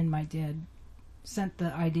show, and my dad sent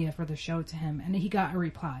the idea for the show to him, and he got a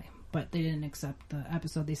reply, but they didn't accept the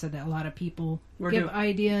episode. They said that a lot of people give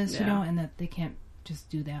ideas, you know, and that they can't just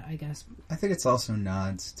do that, I guess. I think it's also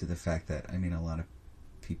nods to the fact that, I mean, a lot of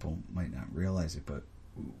people might not realize it, but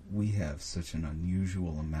we have such an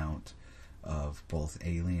unusual amount of both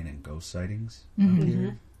alien and ghost sightings up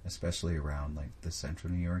here, especially around like the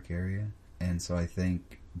central New York area. And so I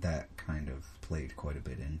think that kind of played quite a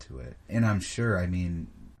bit into it. And I'm sure, I mean,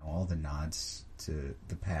 all the nods to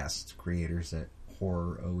the past creators that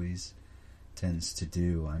horror always tends to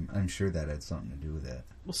do, I'm sure that had something to do with it.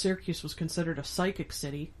 Well, Syracuse was considered a psychic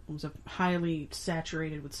city. It was highly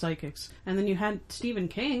saturated with psychics. And then you had Stephen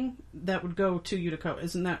King that would go to Utica.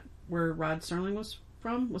 Isn't that where Rod Serling was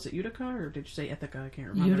from? Was it Utica, or did you say Ithaca? I can't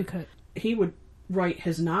remember. Utica. He would write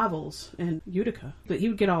his novels in Utica, but he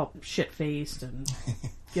would get all shit-faced and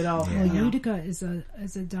get all... Well, Utica is a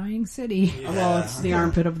dying city. Yeah. Well, it's the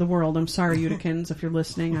armpit of the world. I'm sorry, Uticans, if you're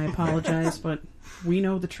listening. I apologize, but we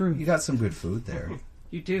know the truth. You got some good food there.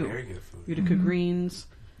 You do. very good food. Utica greens,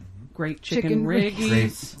 great chicken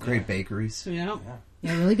riggies. Great bakeries. Yeah.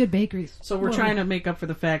 Yeah, really good bakeries. So we're trying to make up for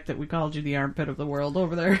the fact that we called you the armpit of the world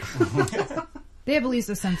over there. They have at least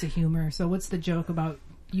a sense of humor. So what's the joke about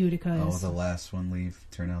Utica? Oh, the last one leave,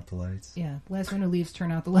 turn out the lights. Yeah, last one who leaves,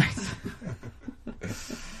 turn out the lights.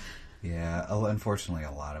 Yeah, unfortunately,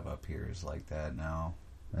 a lot of up here is like that now.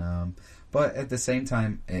 But at the same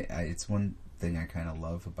time, it's one thing I kind of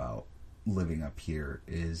love about living up here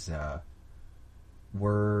is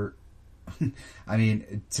we're... I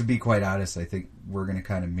mean, to be quite honest, I think we're going to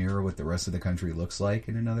kind of mirror what the rest of the country looks like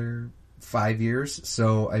in another 5 years.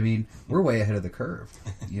 So, I mean, we're way ahead of the curve,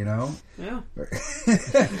 you know? Yeah.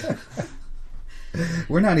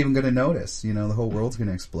 We're not even going to notice, you know, the whole world's going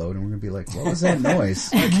to explode and we're going to be like, what was that noise?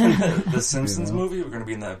 The Simpsons movie, we're going to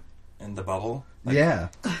be in the bubble. Like, yeah.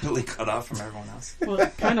 Completely cut off from everyone else. Well,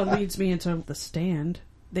 it kind of leads me into The Stand.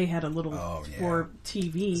 They had a little for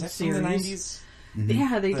TV Is that series. from the 90s? Mm-hmm.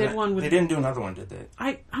 Yeah, they did one with... They didn't do another one, did they?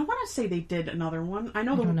 I want to say they did another one. I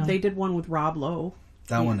know don't they did one with Rob Lowe.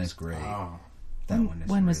 That one is great. Oh. That one is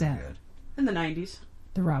when was really that? good. In the 90s.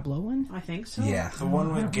 The Rob Lowe one? I think so. Yeah. The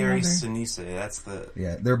one I with don't Gary remember. Sinise, that's the...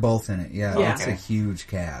 Yeah, they're both in it. Yeah, Yeah. it's a huge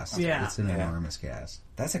cast. Yeah. It's an Yeah. enormous cast.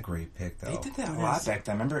 That's a great pick, though. They did that a lot back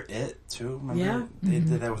then. Remember It, too? Remember Yeah. They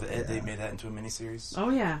did that with It. They made that into a miniseries. Oh,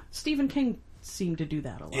 yeah. Stephen King seemed to do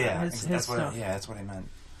that a lot. Yeah, his that's stuff. that's what I meant.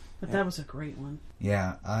 But that was a great one.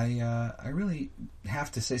 Yeah, I really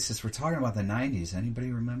have to say, since we're talking about the 90s,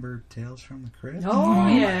 anybody remember Tales from the Crypt? Oh,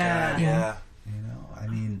 my yeah. God, yeah. You know, I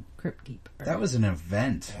mean, Crypt Keeper. that was an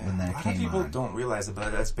event when A that lot came of people on. don't realize it,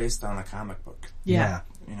 but that's based on a comic book. Yeah.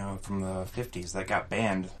 You know, from the 50s that got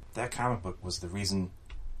banned. That comic book was the reason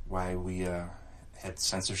why we had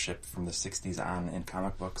censorship from the 60s on in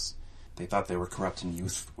comic books. They thought they were corrupting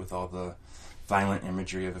youth with all the violent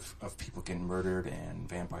imagery of people getting murdered and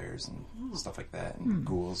vampires and stuff like that and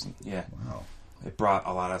ghouls. And, yeah. Wow. It brought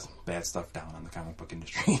a lot of bad stuff down on the comic book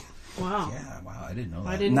industry. Wow. Yeah, wow, I didn't know that.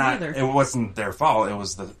 I didn't either. It wasn't their fault. It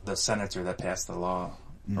was the senator that passed the law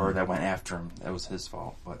or that went after him. That was his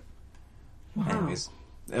fault. But anyways,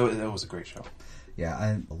 it was a great show. Yeah,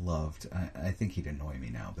 I loved, I think he'd annoy me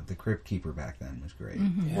now, but the Crypt Keeper back then was great.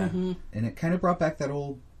 Yeah. And it kind of brought back that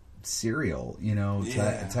old serial, you know,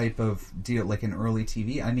 type of deal, like an early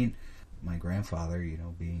TV. I mean, my grandfather, you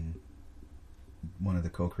know, being one of the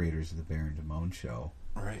co-creators of the Baron Damone show,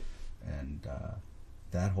 Right. and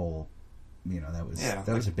that whole, you know, that was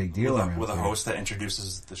like a big deal around with a here. host that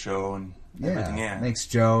introduces the show and everything. Yeah. Makes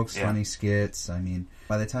jokes, Yeah. funny skits. I mean,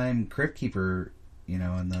 by the time Crypt Keeper, you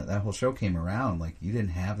know, and that whole show came around, like, you didn't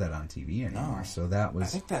have that on TV anymore. No. So that I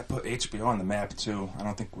was, think that put HBO on the map too. I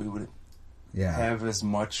don't think we would yeah, have as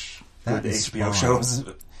much That good is HBO Spawn. shows.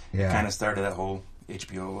 yeah, Kind of started that whole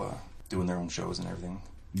HBO doing their own shows and everything.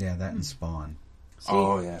 yeah, that and Spawn. See,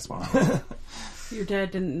 Oh yeah, Spawn. your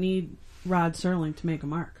dad didn't need Rod Serling to make a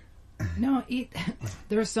mark. No,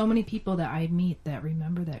 there are so many people that I meet that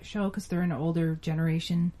remember that show because they're an older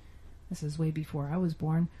generation. This is way before I was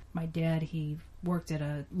born. My dad, he worked at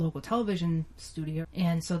a local television studio,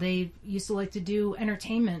 and so they used to like to do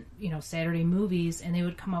entertainment, you know, Saturday movies, and they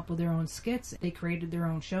would come up with their own skits. They created their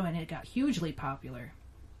own show, and it got hugely popular.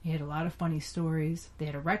 He had a lot of funny stories. They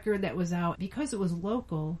had a record that was out. Because it was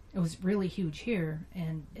local, it was really huge here,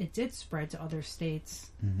 and it did spread to other states,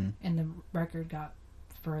 and the record got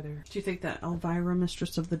further. Do you think that Elvira,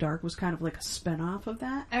 Mistress of the Dark, was kind of like a spin-off of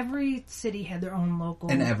that? Every city had their own local...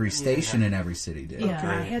 And every station in every city did.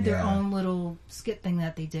 Yeah, had their Yeah. own little skit thing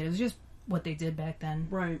that they did. It was just what they did back then.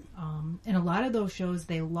 Right. And a lot of those shows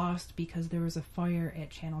they lost because there was a fire at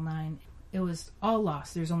Channel 9. It was all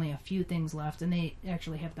lost. There's only a few things left, and they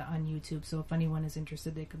actually have that on YouTube. So if anyone is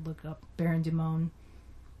interested, they could look up Baron Dimone.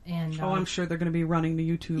 And I'm sure they're going to be running to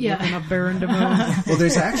YouTube Yeah. looking up Baron Dimone. Well,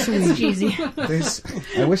 there's actually... cheesy.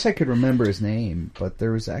 I wish I could remember his name, but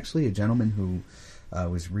there was actually a gentleman who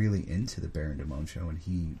was really into the Baron Dimone show, and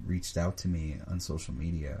he reached out to me on social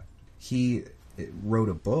media. He wrote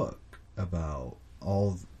a book about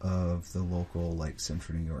all of the local, like,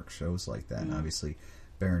 Central New York shows like that, and obviously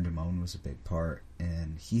Baron Dimone was a big part,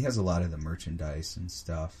 and he has a lot of the merchandise and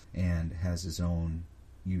stuff, and has his own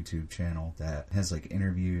YouTube channel that has, like,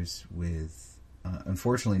 interviews with,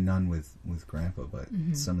 unfortunately none with Grandpa, but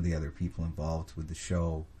some of the other people involved with the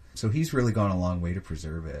show. So he's really gone a long way to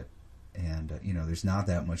preserve it, and, there's not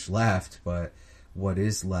that much left, but what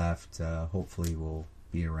is left, hopefully will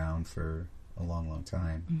be around for a long, long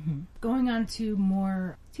time. Going on to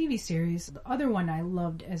more TV series, the other one I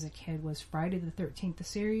loved as a kid was Friday the 13th, the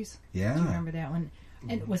series. Yeah. Do you remember that one?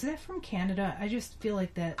 And was that from Canada? I just feel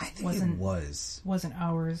like that I think it wasn't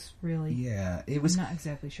ours, really. Yeah, it was. I'm not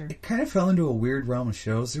exactly sure. It kind of fell into a weird realm of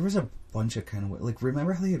shows. There was a bunch of kind of, like,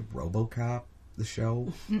 remember how they had RoboCop, the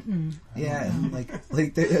show? Yeah,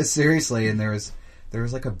 and seriously, and there was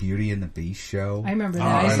like a Beauty and the Beast show. I remember that.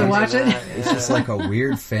 I used to watch it. It's just like a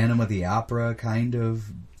weird Phantom of the Opera kind of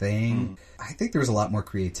thing. I think there was a lot more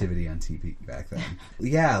creativity on TV back then.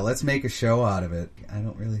 Yeah, let's make a show out of it. I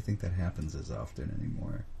don't really think that happens as often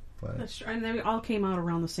anymore. But That's true. And they all came out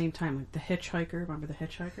around the same time. Like The Hitchhiker. Remember The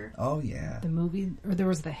Hitchhiker? oh yeah, The movie, or there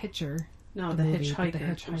was The Hitcher. No, The The movie, but Hitchhiker.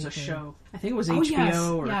 The It was a Hitchhiker. show. I think it was Oh, HBO. yes.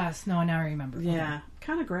 Or, Yes. No, now I remember. Yeah.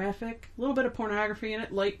 Kind of graphic. A little bit of pornography in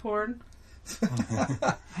it. Light porn. I don't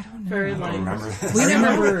know. Very I light. don't remember this. We I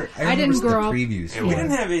never- remember. I didn't the grow up- previews. Yeah, we didn't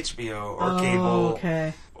have HBO or Oh, cable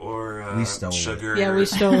okay. or We stole it. sugar. Yeah, we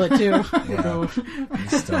stole it too. Yeah, you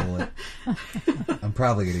stole it. I'm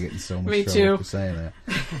probably going to get in so much Me trouble too. for saying that.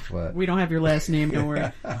 But We don't have your last name, don't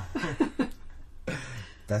worry.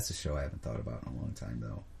 that's a show I haven't thought about in a long time,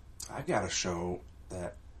 though. I've got a show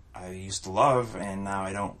that I used to love and now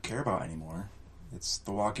I don't care about anymore. It's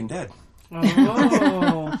The Walking Dead.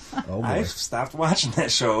 Oh. Oh boy. I stopped watching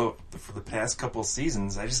that show for the past couple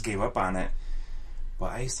seasons. I just gave up on it.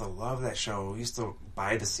 But I used to love that show. We used to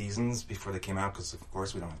buy the seasons before they came out because, of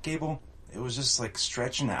course, we don't have cable. It was just like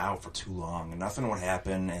stretching it out for too long. And nothing would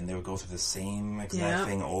happen, and they would go through the same exact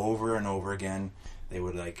thing over and over again. They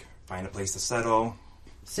would, like, find a place to settle,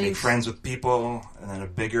 make friends with people, and then a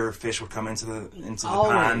bigger fish would come into the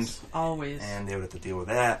pond. Always. And they would have to deal with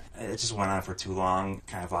that. It just went on for too long.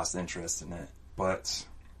 Kind of lost interest in it. But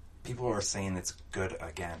people are saying it's good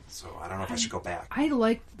again, so I don't know if I should go back. I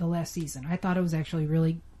liked the last season. I thought it was actually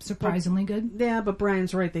really surprisingly good. Yeah, but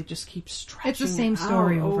Brian's right. They just keep stretching It's the same it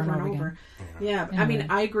story out over and over again. Yeah, I Anyway. mean,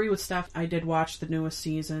 I agree with Steph. I did watch the newest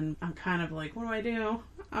season. I'm kind of like, what do I do?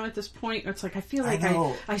 I'm at this point. It's like I feel like I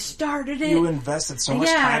know. I started it. You invested so much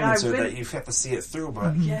Yeah, time and into I've it been- that you have to see it through,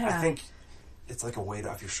 but Yeah. I think it's like a weight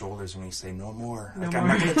off your shoulders when you say no more. No Like, more. I'm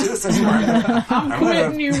not going to do this anymore. I'm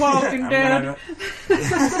quitting you, Walking Dead.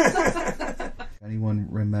 Anyone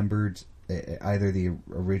remembered either the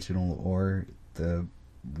original or the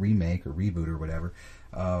remake or reboot or whatever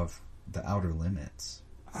of The Outer Limits?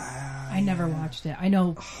 I never watched it. I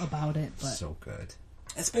know about it, but So good.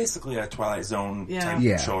 It's basically a Twilight Zone Yeah. type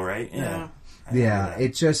Yeah. show, right? Yeah. I remember Yeah, that.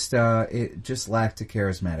 it just lacked a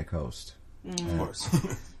charismatic host. Of course.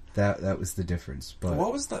 That was the difference. But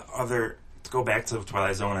What was the other... To go back to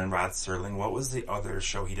Twilight Zone and Rod Serling, what was the other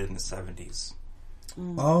show he did in the 70s?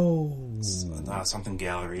 Something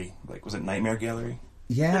Gallery. Like, was it Nightmare Gallery?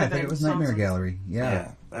 yeah, I Could've think it been was Nightmare something. Gallery.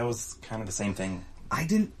 Yeah. That was kind of the same thing.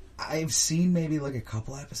 I've seen maybe like a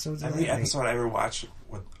couple episodes of Every that. episode I ever watched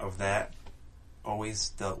of that always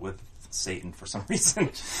dealt with Satan for some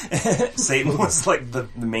reason. Satan was like the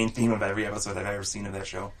main theme of every episode I've ever seen of that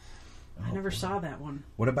show. I never saw that one.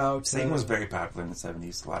 What about Satan was very popular in the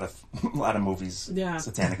 70s. A lot of movies, Yeah.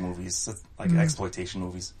 satanic movies, like exploitation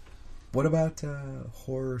movies. what about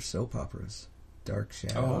horror soap operas? Dark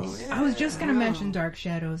Shadows. yeah. I was just going to mention Dark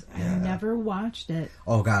Shadows. I never watched it.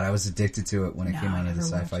 Oh god, I was addicted to it when it No, came I onto the never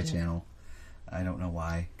Sci-Fi watched it. Channel. I don't know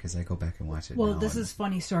why, because I go back and watch it. Well, now this and- is a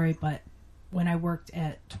funny story, but when I worked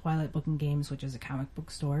at Twilight Book and Games, which is a comic book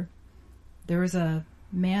store, there was a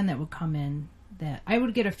man that would come in that I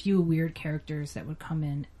would get a few weird characters that would come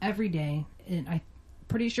in every day, and I'm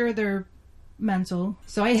pretty sure they're mental.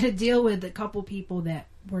 So I had to deal with a couple people that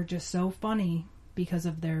were just so funny because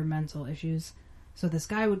of their mental issues. So this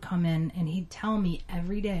guy would come in and he'd tell me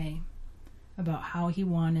every day about how he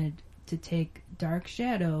wanted to take Dark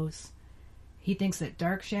Shadows. He thinks that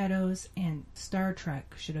Dark Shadows and Star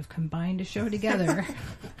Trek should have combined a show together.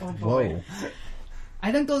 Oh boy. Whoa.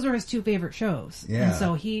 I think those were his two favorite shows. Yeah. And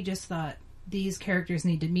so he just thought these characters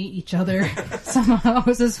need to meet each other. Somehow it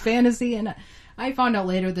was his fantasy. And I found out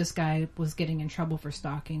later this guy was getting in trouble for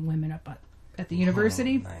stalking women up at the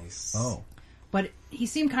university. Oh, nice. Oh. But he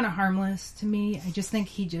seemed kind of harmless to me. I just think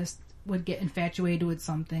he just would get infatuated with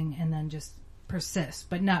something and then just persist,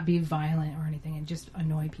 but not be violent or anything and just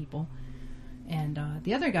annoy people. And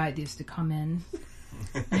the other guy that used to come in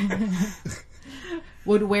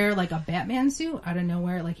would wear like a Batman suit out of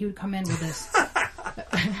nowhere. Like he would come in with this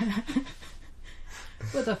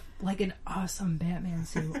with an awesome Batman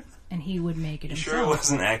suit, and he would make it You himself. sure it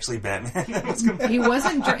wasn't actually Batman?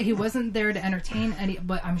 He wasn't there to entertain any,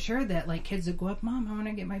 but I'm sure that like kids would go up, Mom, I want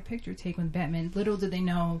to get my picture taken with Batman. Little did they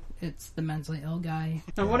know it's the mentally ill guy.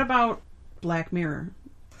 Now, what about Black Mirror?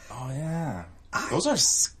 Oh yeah, those are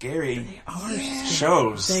scary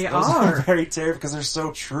shows. They Those are. very terrible because they're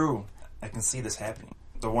so true. I can see this happening.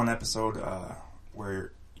 The one episode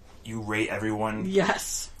where you rate everyone,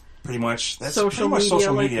 Yes. pretty much. That's Social pretty much media,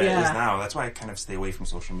 social like, media yeah. is now. That's why I kind of stay away from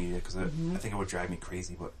social media because I think it would drive me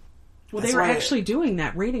crazy. But Well, that's they were why- actually doing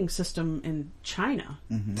that rating system in China.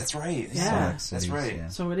 That's right. Yeah. That's right. Yeah.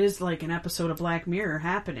 So it is like an episode of Black Mirror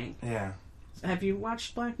happening. Yeah. Have you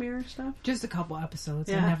watched Black Mirror stuff? Just a couple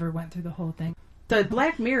episodes. Yeah. I never went through the whole thing. The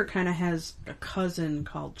Black Mirror kind of has a cousin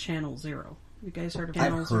called Channel Zero. You guys heard of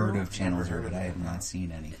Channel I've Zero? heard of Channel Never Zero, heard but of I it, have no. not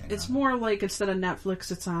seen anything. It's on it. more like instead of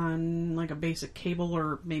Netflix, it's on like a basic cable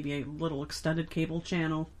or maybe a little extended cable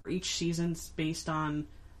channel. Each season's based on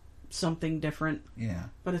something different, Yeah.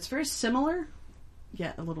 but it's very similar,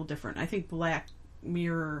 yet a little different. I think Black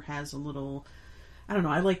Mirror has a little. I don't know.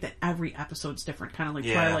 I like that every episode's different, kind of like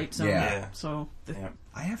Yeah. Twilight Zone. Yeah. So Yeah.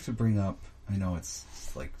 I have to bring up. I know it's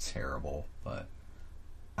like terrible, but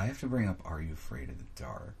I have to bring up. Are You Afraid of the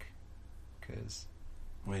Dark? Because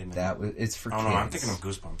Wait a minute. that was it's for Oh kids. no, I'm thinking of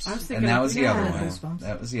Goosebumps. I was thinking And that of- was the yeah. other one. Goosebumps.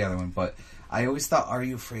 That was the other one. But I always thought Are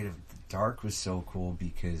You Afraid of the Dark was so cool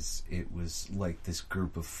because it was like this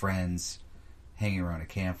group of friends hanging around a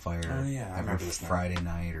campfire Oh, yeah, I every remember this now. Friday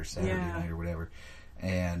night or Saturday Yeah. night or whatever.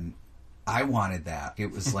 And I wanted that.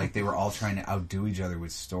 It was like they were all trying to outdo each other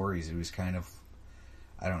with stories. It was kind of,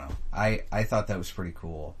 I don't know. I thought that was pretty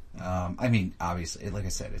cool. I mean, obviously, like I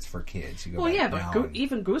said, it's for kids. You go Well, back yeah, now but and-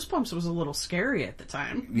 even Goosebumps was a little scary at the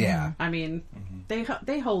time. yeah, I mean,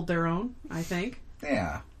 they hold their own. I think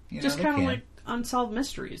yeah. You know, just they kind of can. like Unsolved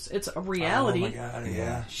Mysteries. It's a Oh reality my god,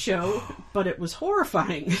 yeah. show, but it was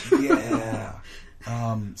horrifying. Yeah.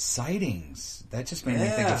 Sightings. That just made me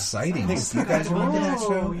think Yeah. of Sightings. You guys remember that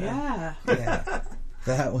show? Oh yeah. Yeah.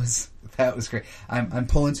 That was great. I'm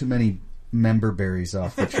pulling too many member berries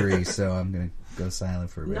off the tree, so I'm gonna go silent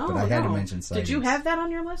for a bit. No, but I had no. to mention Sightings. Did you have that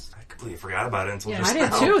on your list? I completely forgot about it until Yeah, just I did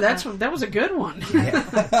now. too. That was a good one.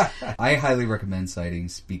 I highly recommend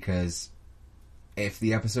Sightings because if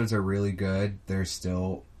the episodes are really good, they're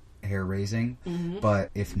still hair raising. Mm-hmm.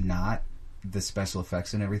 But if not, the special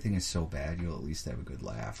effects and everything is so bad, you'll at least have a good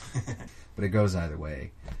laugh. But it goes either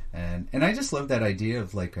way, and I just love that idea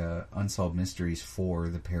of like unsolved mysteries for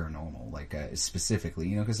the paranormal, like specifically,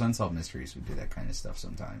 you know, because unsolved mysteries would do that kind of stuff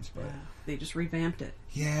sometimes. But They just revamped it.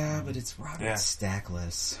 yeah, but it's Robert Yeah.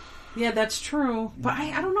 Stackless. Yeah, that's true. But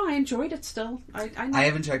I don't know. I enjoyed it still. I I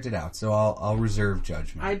haven't checked it out, so I'll reserve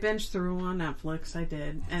judgment. I binged through on Netflix. I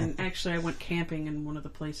did, and actually, I went camping in one of the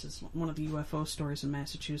UFO stores in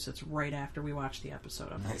Massachusetts right after we watched the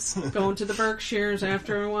episode. I'm Nice. going to the Berkshires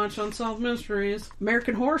after I watched Unsolved Mysteries,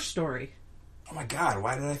 American Horror Story, Oh my god,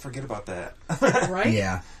 why did I forget about that? right?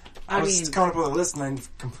 yeah. I I was mean, coming up with a list and I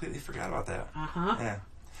completely forgot about that. uh-huh. Yeah.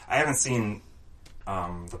 I haven't seen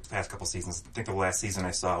the past couple seasons. I think the last season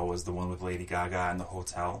I saw was the one with Lady Gaga in the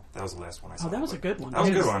hotel. That was the last one I saw. Oh, that was a but- good one. That was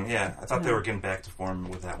a Yes. good one, yeah. I thought they Yeah. were getting back to form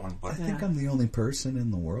with that one, I but think I'm the only person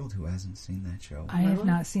in the world who hasn't seen that show. I have Really?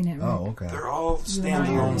 not seen it. Rick. Oh, okay. they're all and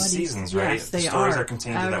standalone your buddies. seasons, right? Yes, the they stories are. are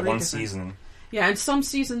contained to that Every one different- season. Yeah, and some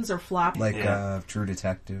seasons are flop. Like Yeah. True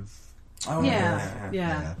Detective. Oh,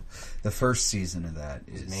 yeah. The first season of that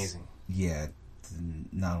It's is amazing. Yeah,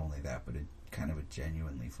 not only that, but it kind of a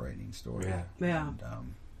genuinely frightening story. Yeah. Yeah.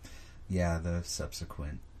 And, yeah, the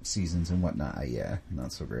subsequent seasons and whatnot.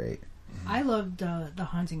 Not so great. I loved The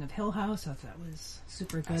Haunting of Hill House. I thought that was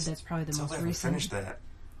super good. That's probably the So I most haven't recent. finished that.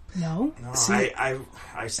 No? No, See-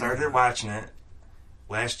 I started watching it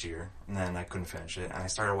last year, and then I couldn't finish it. And I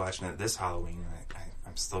started watching it this Halloween, and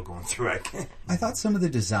I'm still going through it. I can't. I thought some of the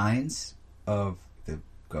designs of the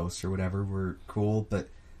ghosts or whatever were cool, but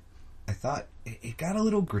I thought it got a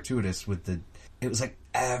little gratuitous with it was like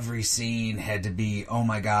every scene had to be, oh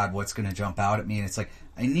my god, what's going to jump out at me? And it's like,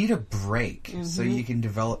 I need a break so you can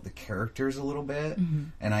develop the characters a little bit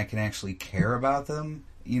and I can actually care about them.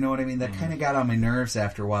 You know what I mean? That kind of got on my nerves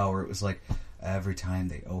after a while, where it was like, every time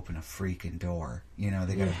they open a freaking door, you know,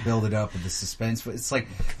 they got to build it up with the suspense. But it's like,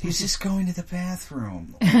 he's just going to the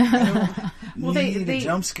bathroom. I don't need a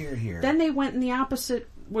jump scare here. Then they went in the opposite,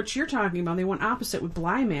 what you're talking about. They went opposite with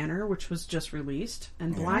Bly Manor, which was just released.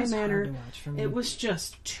 And Bly Manor, it was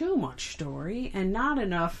just too much story and not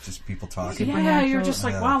enough. Just people talking. Yeah, you're just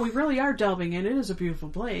like, wow, we really are delving in. It is a beautiful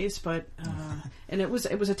place. But, and it was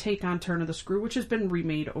a take on Turn of the Screw, which has been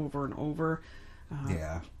remade over and over.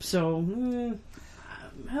 So,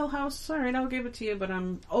 Hill House, alright, I'll give it to you, but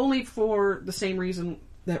I'm only for the same reason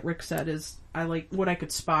that Rick said, is I like what I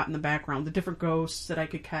could spot in the background, the different ghosts that I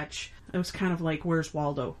could catch. It was kind of like Where's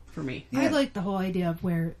Waldo for me. I like the whole idea of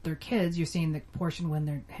where they're kids, you're seeing the portion when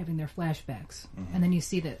they're having their flashbacks, and then you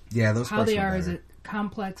see that those how they are as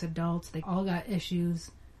complex adults. They all got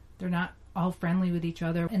issues. They're not all friendly with each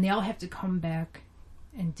other, and they all have to come back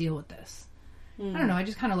and deal with this. I don't know, I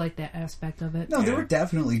just kind of like that aspect of it. No, there were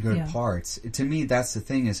definitely good parts. To me, that's the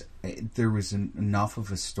thing, is there was enough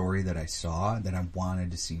of a story that I saw that I wanted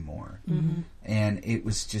to see more. And it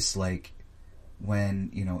was just like, when,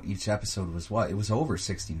 you know, each episode was it was over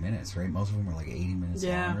 60 minutes, right? Most of them were like 80 minutes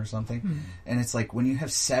long or something. And it's like, when you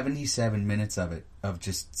have 77 minutes of it, of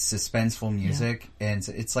just suspenseful music, and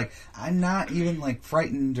it's like, I'm not even like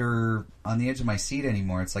frightened or on the edge of my seat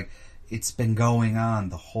anymore. It's like, it's been going on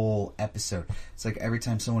the whole episode. It's like every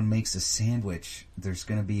time someone makes a sandwich, there's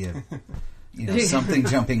going to be something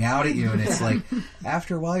jumping out at you, and it's like,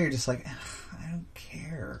 after a while, you're just like, I don't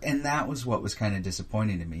care. And that was what was kind of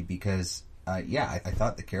disappointing to me, because, I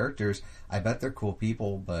thought the characters, I bet they're cool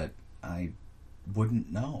people, but I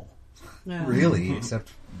wouldn't know, really, except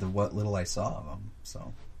what little I saw of them.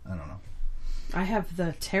 So, I don't know. I have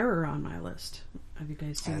The Terror on my list. Have you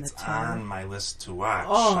guys seen The Terror? On my list to watch.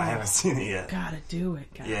 Oh, I haven't seen it yet. Gotta do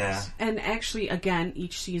it, guys. Yeah. And actually, again,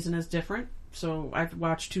 each season is different. So I've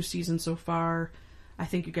watched 2 seasons so far. I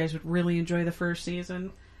think you guys would really enjoy the first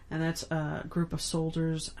season. And that's a group of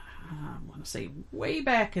soldiers, I want to say, way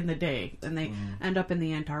back in the day. And they end up in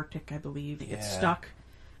the Antarctic, I believe. They get stuck.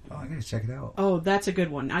 Oh, I gotta check it out. Oh, that's a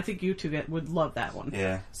good one. I think you two would love that one.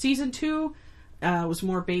 Yeah. Season 2 was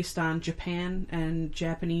more based on Japan and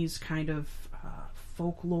Japanese kind of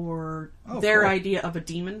folklore, their idea of a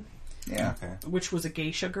demon, which was a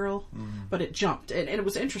geisha girl, but it jumped, and it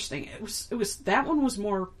was interesting. It was that one was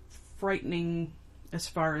more frightening as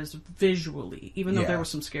far as visually, even though there was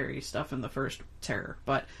some scary stuff in the first Terror.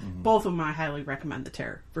 But both of them, I highly recommend The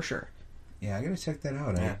Terror for sure. Yeah, I gotta check that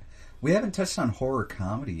out. We haven't touched on horror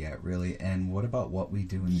comedy yet, really. And what about What We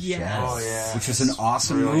Do in the Shadows? Which is an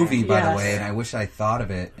awesome movie, by the way, and I wish I thought of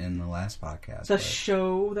it in the last podcast. The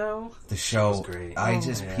show, though? The show, was great. I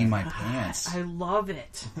just pee my pants. I love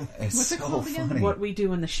it. It's What's it so called again? funny. What We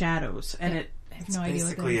Do in the Shadows. And I have no idea what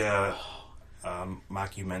Basically that a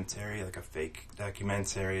mockumentary, like a fake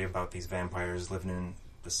documentary about these vampires living in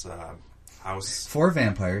this house. 4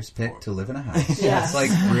 vampires picked to live in a house. It's like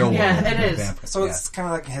real world. Yeah, it is. Vampires. So it's kind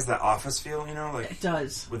of like, it has that Office feel, you know? Like, it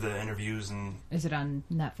does. With the interviews and... Is it on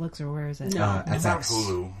Netflix or where is it? No. It's on FX.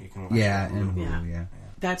 Hulu. You can watch Yeah, it on and Hulu.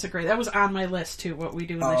 Hulu, That was on my list too, What We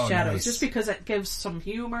Do in the Shadows. Nice. Just because it gives some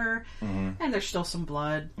humor, and there's still some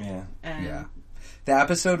blood. Yeah. And The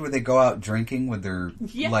episode where they go out drinking with their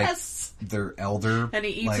their elder, and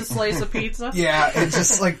he eats a slice of pizza. and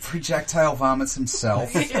just like projectile vomits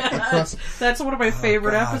himself. That's one of my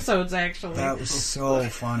favorite episodes, actually. That was so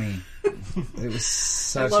funny. It was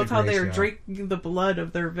such I love a how great they were show. drinking the blood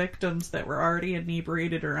of their victims that were already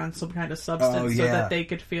inebriated or on some kind of substance so that they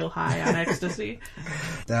could feel high on ecstasy.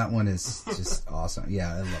 That one is just awesome.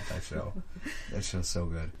 Yeah, I love that show. That show's so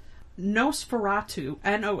good. Nosferatu,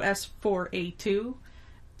 NOS4A2.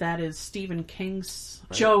 That is Stephen King's...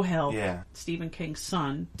 Joe Hill, Stephen King's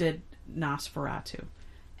son, did Nosferatu.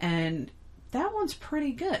 And that one's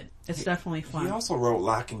pretty good. It's definitely fun. He also wrote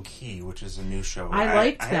Lock and Key, which is a new show. I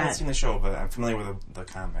liked that. I haven't seen the show, but I'm familiar with the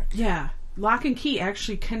comic. Yeah. Lock and Key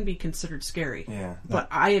actually can be considered scary. Yeah. But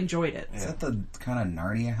I enjoyed it. Is that the kind of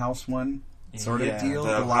Narnia house one? Sort of deal?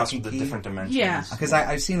 The Lock house and with the Key? different dimensions. Yeah. Because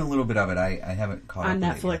I've seen a little bit of it. I haven't caught on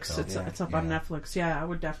up with Netflix. it yet, It's up on Netflix. Yeah, I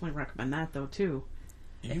would definitely recommend that, though, too.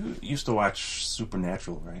 You used to watch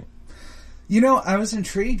Supernatural, right? You know, I was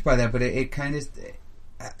intrigued by that, but it kind of...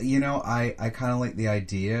 You know, I kind of like the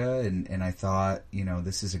idea, and I thought, you know,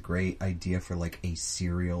 this is a great idea for, like, a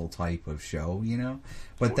serial type of show, you know?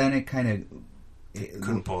 But then it kind of...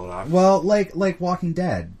 Couldn't pull it off. Well, like Walking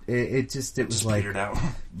Dead, it was just like petered out.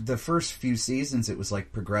 the first few seasons. It was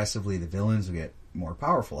like progressively the villains would get more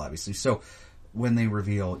powerful, obviously. So when they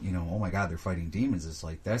reveal, oh my God, they're fighting demons, it's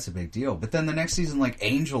like, that's a big deal. But then the next season, like,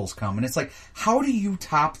 angels come, and it's like, how do you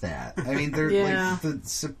top that? I mean, they're like the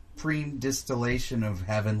supreme distillation of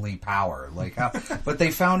heavenly power. Like, how? But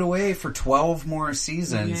they found a way for 12 more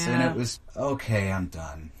seasons, and it was, okay, I'm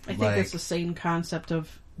done. I think it's the same concept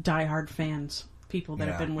of diehard fans. People that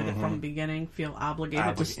have been with it from the beginning feel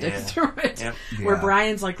obligated to stick through it. Yep. Where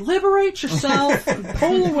Brian's like, liberate yourself and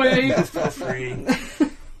pull away. Feel free.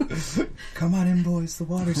 Come on in, boys. The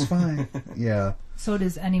water's fine. Yeah. So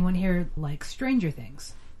does anyone here like Stranger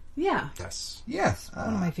Things? Yeah. Yes. Yeah.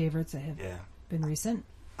 One of my favorites that have been recent.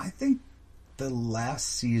 I think the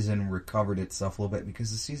last season recovered itself a little bit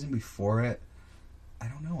because the season before it, I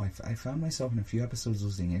don't know. I found myself in a few episodes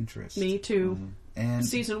losing interest. Me too. And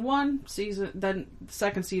season 1, then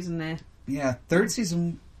second season, Yeah, third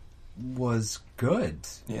season was good.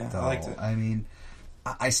 Yeah, though. I liked it. I mean,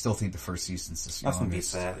 I still think the first season's the strongest. Nothing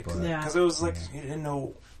beats that. Yeah. Because it was like, you didn't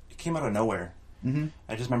know, it came out of nowhere. Mm-hmm.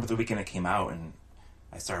 I just remember the weekend it came out, and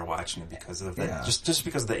I started watching it because of that. Just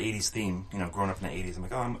because of the 80s theme, growing up in the 80s. I'm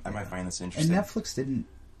like, I might find this interesting. And Netflix didn't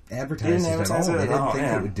advertise it at all. They didn't think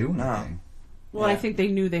it would do anything. Well, I think they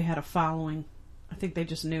knew they had a following. I think they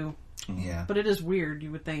just knew. Yeah. But it is weird,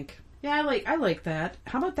 you would think. Yeah, I like that.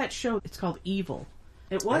 How about that show? It's called Evil.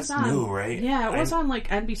 It was That's on new, right? Yeah, it was on like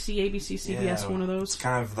NBC, ABC, CBS, one of those. It's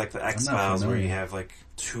kind of like the X-Files where you have like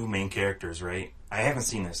two main characters, right? I haven't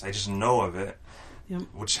seen this. I just know of it. Yep.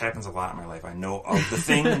 Which happens a lot in my life. I know of the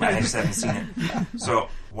thing, but I just haven't seen it. So,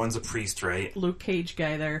 one's a priest, right? Luke Cage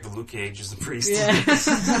guy there. The Luke Cage is a priest. Yeah.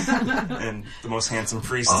 And the most handsome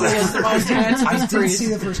priest. Yes, the most handsome I did priest. see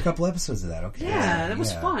the first couple episodes of that. Okay. Yeah, that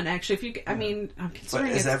was fun, actually. If you, I'm But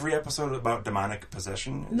considering is every episode about demonic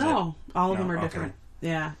possession? No, all of them are okay. different.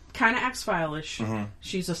 Yeah, kind of X-File-ish. Mm-hmm.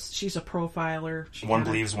 She's a profiler. One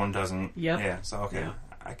believes, one doesn't. Yep. Yeah, so okay. Yeah.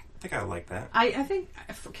 I think I like that. I think,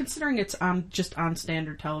 considering it's just on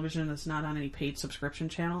standard television, it's not on any paid subscription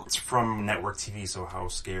channel. It's from network TV, so how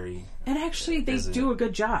scary? And actually, they do a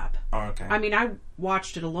good job. Oh, okay. I mean, I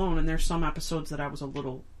watched it alone, and there's some episodes that I was a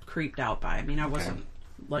little creeped out by. I mean, I wasn't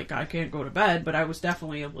like, I can't go to bed, but I was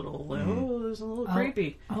definitely a little, oh, this is a little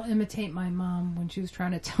creepy. I'll imitate my mom when she was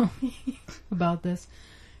trying to tell me about this.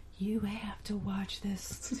 You have to watch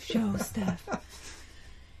this show, Steph.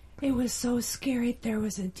 It was so scary. There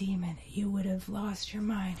was a demon. You would have lost your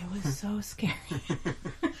mind. It was so scary.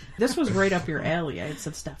 This was right up your alley. I had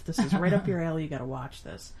said, Steph, this is right up your alley. You got to watch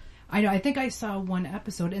this. I know. I think I saw one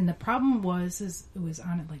episode, and the problem was it was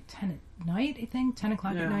on at like 10 at night, I think, 10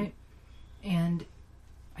 o'clock at night. And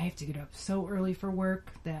I have to get up so early for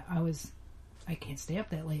work that I can't stay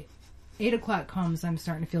up that late. 8 o'clock comes, I'm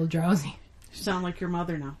starting to feel drowsy. You sound like your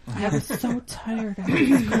mother now. I'm so tired. But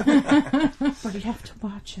you have to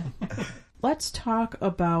watch it. Let's talk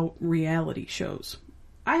about reality shows.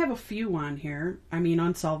 I have a few on here. I mean,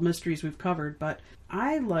 Unsolved Mysteries we've covered, but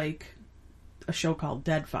I like a show called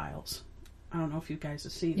Dead Files. I don't know if you guys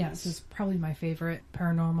have seen this. This is probably my favorite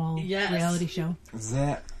paranormal reality show. Is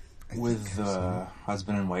that with the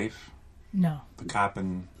husband and wife? No. The cop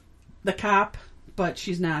and... The cop, but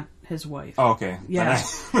she's not his wife. Oh, okay. Yeah.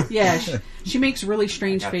 Yeah, she makes really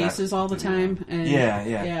strange faces all the time. And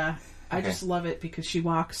Yeah. I just love it because she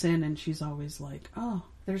walks in and she's always like, oh,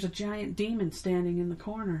 there's a giant demon standing in the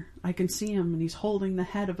corner. I can see him and he's holding the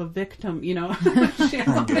head of a victim,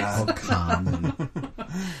 Oh, common.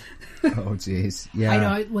 Oh, jeez. Yeah. I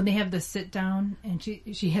know, when they have the sit down and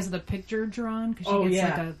she has the picture drawn because she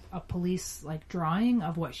gets like a police like drawing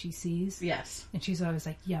of what she sees. Yes. And she's always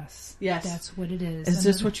like, yes, that's what it is. Is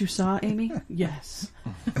this what you saw, Amy? Yes.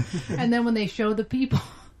 And then when they show the people,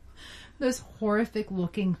 this horrific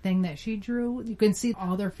looking thing that she drew, you can see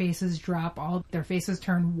all their faces drop, all their faces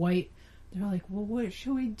turn white. They're like, well, what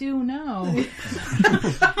should we do now?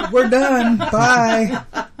 We're done. Bye.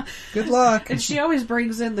 Good luck. And she always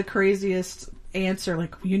brings in the craziest answer,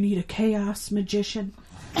 like, you need a chaos magician.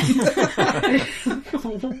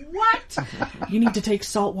 What? You need to take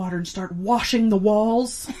salt water and start washing the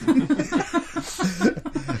walls.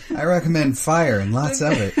 I recommend fire and lots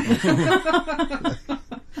of it.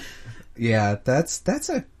 Yeah, that's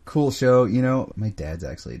a cool show. My dad's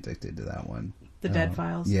actually addicted to that one. The Dead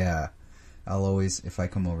Files? Yeah. I'll always, if I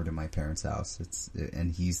come over to my parents' house,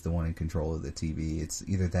 and he's the one in control of the TV, it's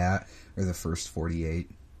either that or the first 48.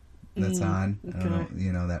 that's on. I don't know,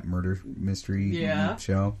 you know, that murder mystery Yeah.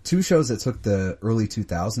 show. Two shows that took the early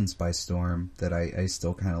 2000s by storm that I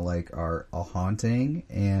still kind of like are A Haunting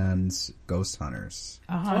and Ghost Hunters.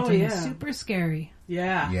 A Haunting is yeah. super scary.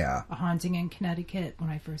 Yeah. Yeah. A Haunting in Connecticut, when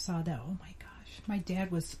I first saw that, oh my gosh. My dad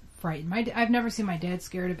was frightened. I've never seen my dad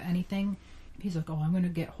scared of anything. He's like, oh, I'm going to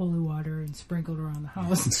get holy water and sprinkle it around the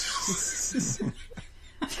house.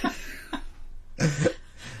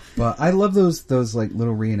 But I love those like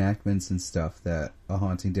little reenactments and stuff that A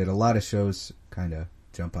Haunting did. A lot of shows kind of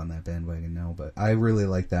jump on that bandwagon now, but I really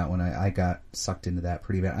like that one. I got sucked into that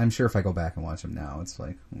pretty bad. I'm sure if I go back and watch them now, it's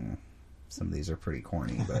like, some of these are pretty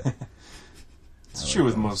corny, but... It's true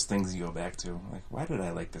with most things you go back to. Like, why did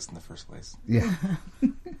I like this in the first place? Yeah.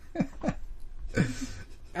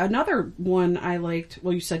 Another one I liked,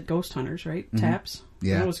 well, you said Ghost Hunters, right? Taps?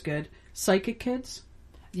 Yeah. That was good. Psychic Kids?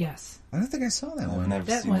 Yes. I don't think I saw that I've one. never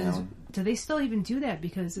That seen one that is... one. Do they still even do that?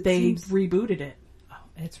 Because it They seems... rebooted it. Oh,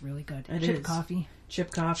 it's really good. It Chip is. Coffee. Chip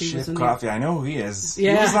Coffee was Chip in Coffee, I know who he is.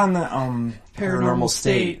 Yeah. He was on the Paranormal Paranormal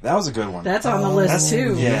State. State. That was a good one. That's on the list,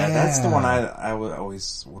 too. Yeah, that's the Yeah. one I would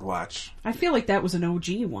always would watch. I feel like that was an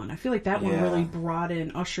OG one. I feel like that one Yeah.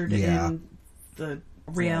 really ushered Yeah. in the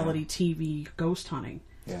reality TV ghost hunting.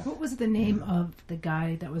 Yeah. What was the name of the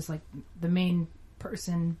guy that was like the main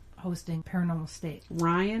person hosting Paranormal State?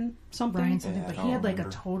 Ryan something? Brian something, Yeah, I but he don't had like a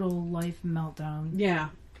remember. total life meltdown. Yeah.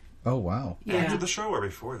 Oh, wow. Yeah. After the show or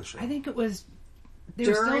before the show? I think it was they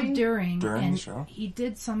were During? still during During and the show? he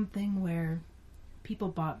did something where people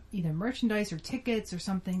bought either merchandise or tickets or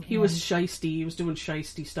something. He was shisty. He was doing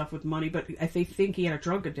shisty stuff with money, but they think he had a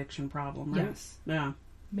drug addiction problem, right? Yes. Yeah.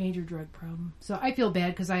 major drug problem. So I feel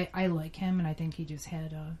bad because I like him, and I think he just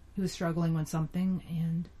had he was struggling with something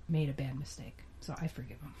and made a bad mistake. So I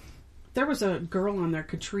forgive him. There was a girl on there,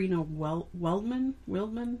 Katrina Wildman,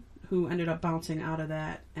 who ended up bouncing out of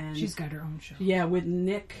that, and She's got her own show. yeah, with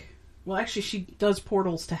Nick. Well, actually, she does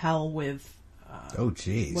Portals to Hell with Oh,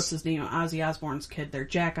 jeez. what's his name? Ozzy Osbourne's kid. There,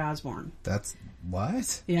 Jack Osbourne. That's...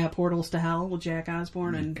 What? Yeah, Portals to Hell with Jack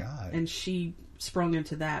Osbourne, and God. and she sprung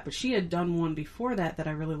into that. But she had done one before that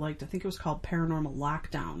I really liked. I think it was called Paranormal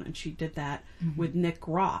Lockdown, and she did that with Nick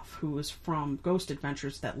Groff, who was from Ghost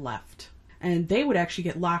Adventures that left. And they would actually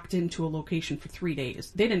get locked into a location for 3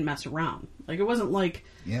 days. They didn't mess around. Like, it wasn't like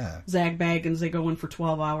Yeah. Zag Baggins, they go in for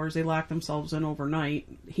 12 hours, they lock themselves in overnight.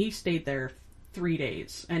 He stayed there 3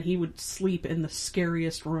 days, and he would sleep in the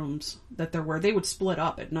scariest rooms that there were. They would split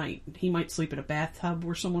up at night. He might sleep in a bathtub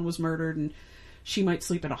where someone was murdered, and she might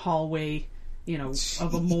sleep in a hallway,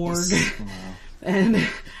 of a morgue. And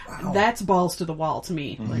that's balls to the wall to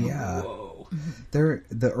me. Like, Yeah. whoa.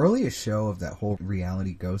 The earliest show of that whole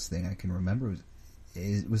reality ghost thing I can remember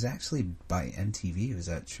was actually by MTV. It was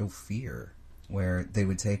that show Fear, where they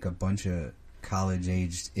would take a bunch of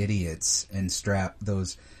college-aged idiots and strap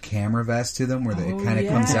those camera vests to them, where it kind of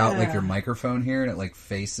comes out like your microphone here, and it like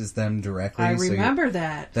faces them directly. I so remember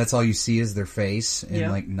that. that's all you see is their face and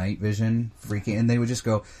Yep. like night vision, freaking. And they would just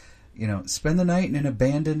go, spend the night in an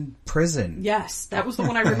abandoned prison. Yes, that was the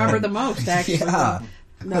one I remember the most, actually. Yeah.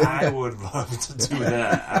 I would love to do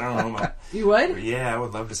that. I don't know. You would? Yeah, I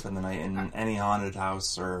would love to spend the night in any haunted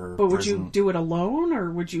house or But would prison. you do it alone,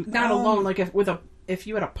 or would you not alone? Like if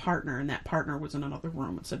you had a partner and that partner was in another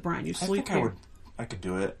room and said, "Brian, you I sleep think here." I could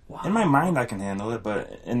do it. Wow. In my mind, I can handle it,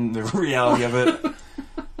 but in the reality of it,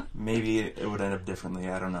 maybe it would end up differently.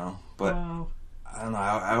 I don't know. But Wow. I don't know.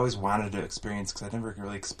 I always wanted to experience, because I never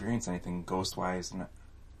really experienced anything ghost-wise, and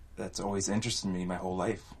that's always interested me my whole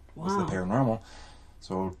life, was the Wow. paranormal.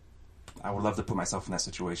 So I would love to put myself in that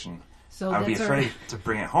situation. So I would be that's afraid to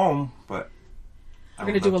bring it home, but We're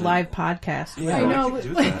gonna do a live podcast. Yeah, I we know, could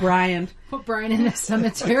do but- that. Brian. Put Brian in a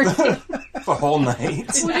cemetery. The whole night.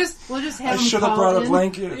 we'll just have I him should have call brought a in.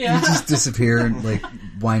 blanket. Yeah. You just disappear and like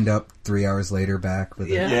wind up 3 hours later back with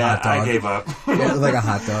a Yeah, hot dog. I gave up. Yeah, like a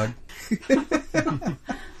hot dog.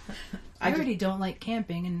 I already don't like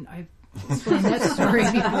camping, and I've explained that story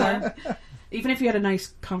before. Even if you had a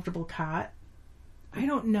nice, comfortable cot. I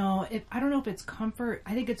don't know if it's comfort.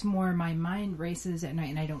 I think it's more my mind races at night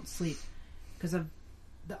and I don't sleep because of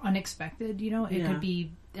the unexpected. It Yeah. could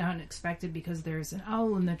be unexpected because there's an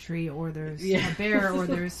owl in the tree, or there's Yeah. a bear, or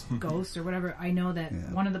there's ghosts or whatever. I know that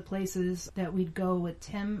one of the places that we'd go with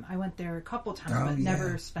Tim, I went there a couple times, but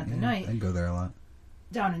never spent the night. I'd go there a lot.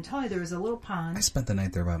 Down in Tully, there was a little pond. I spent the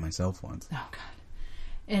night there by myself once. Oh God!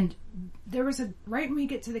 And there was right when we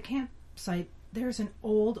get to the campsite, there's an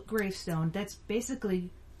old gravestone that's basically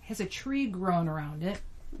has a tree grown around it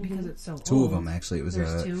because it's so old. Two of them, actually. It was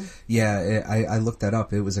There's two? Yeah, I looked that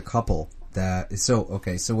up. It was a couple that... So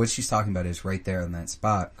what she's talking about is right there in that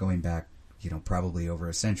spot, going back probably over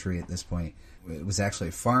a century at this point. It was actually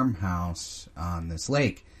a farmhouse on this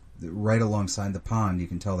lake right alongside the pond. You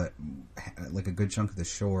can tell that like a good chunk of the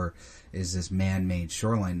shore is this man-made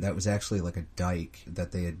shoreline. That was actually like a dike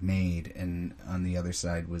that they had made, and on the other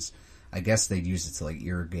side was, I guess they'd use it to like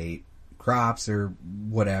irrigate crops or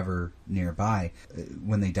whatever nearby.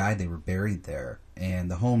 When they died, they were buried there,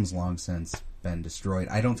 and the home's long since been destroyed.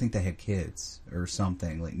 I don't think they had kids or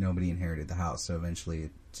something. Like, nobody inherited the house, so eventually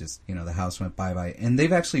it just, the house went bye-bye. And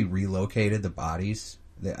they've actually relocated the bodies.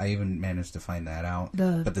 I even managed to find that out.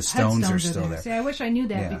 But the stones are still there. See, I wish I knew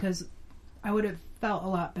that, because I would have felt a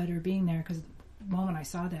lot better being there, because the moment I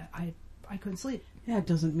saw that, I couldn't sleep. Yeah, it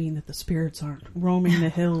doesn't mean that the spirits aren't roaming the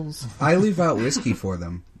hills. I leave out whiskey for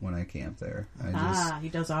them when I camp there. He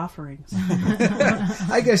does offerings.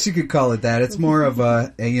 I guess you could call it that. It's more of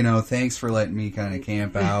a, thanks for letting me kind of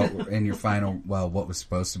camp out in your what was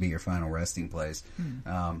supposed to be your final resting place.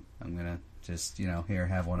 I'm going to just, here,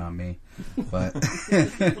 have one on me. But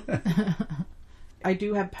I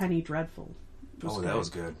do have Penny Dreadful. That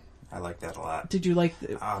was good. I like that a lot. Did you like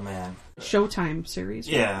the Showtime series?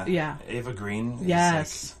 Yeah. Yeah. Ava Green.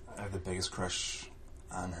 Yes. I have the biggest crush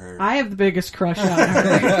on her. I have the biggest crush on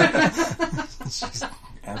her. She's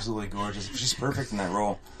absolutely gorgeous. She's perfect in that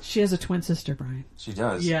role. She has a twin sister, Brian. She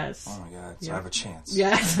does? Yes. Oh my God. So I have a chance.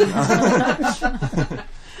 Yes.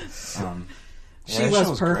 She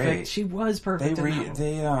was perfect. Great. She was perfect. They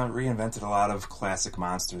reinvented a lot of classic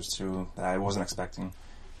monsters too that I wasn't expecting,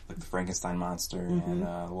 like the Frankenstein monster and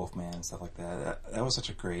Wolfman and stuff like that. That was such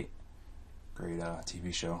a great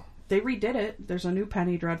TV show. They redid it. There's a new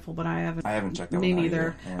Penny Dreadful, but I haven't checked that me one out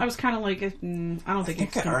neither. Yeah. I was kind of like, I don't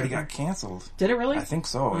think it already got canceled. Did it really? I think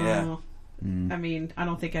so. Yeah. I mean, I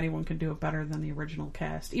don't think anyone can do it better than the original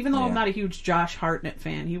cast. Even though I'm not a huge Josh Hartnett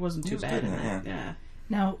fan, he wasn't too bad in it. Yeah.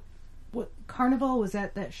 Now, what Carnival was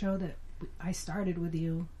that show that I started with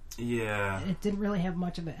you? Yeah. It didn't really have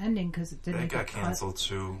much of an ending because it didn't. It got canceled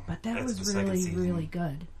too. But that was really, really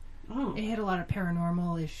good. Oh. It had a lot of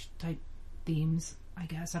paranormal-ish type themes, I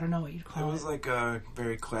guess. I don't know what you'd call it. It was like a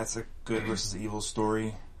very classic good versus evil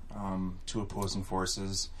story. Two opposing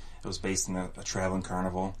forces. It was based in a traveling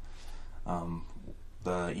carnival.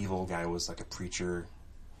 The evil guy was like a preacher,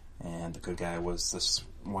 and the good guy was this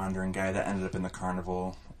wandering guy that ended up in the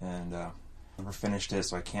carnival. And I never finished it,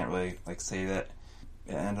 so I can't really say that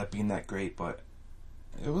it ended up being that great. But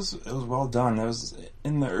it was well done. It was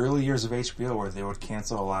in the early years of HBO where they would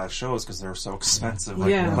cancel a lot of shows because they were so expensive.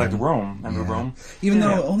 Like Rome. Remember Rome? Even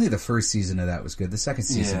though only the first season of that was good, the second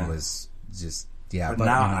season was just But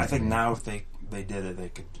now I think now if they did it, they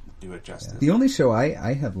could do it justice. The only show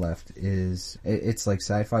I have left is it's like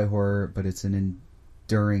sci-fi horror, but it's an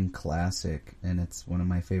enduring classic, and it's one of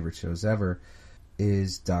my favorite shows ever.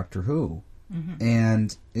 Is Doctor Who. Mm-hmm.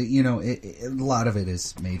 And a lot of it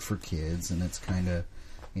is made for kids, and it's kind of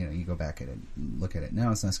you go back at it, look at it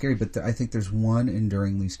now, it's not scary, but I think there's one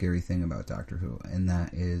enduringly scary thing about Doctor Who, and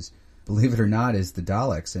that is, believe it or not, is the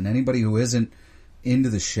Daleks. And anybody who isn't into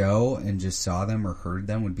the show and just saw them or heard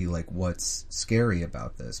them would be like, what's scary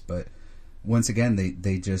about this? But once again,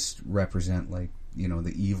 they just represent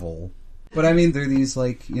the evil. But I mean, they're these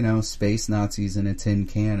space Nazis in a tin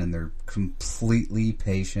can, and they're completely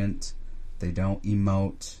patient. They don't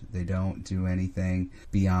emote. They don't do anything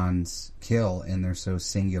beyond kill, and they're so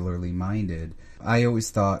singularly minded. I always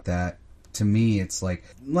thought that, to me, it's like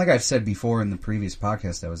I've said before in the previous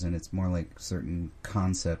podcast I was in, it's more like certain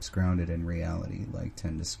concepts grounded in reality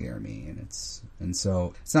tend to scare me, and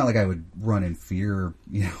so it's not like I would run in fear,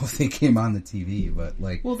 if they came on the TV, but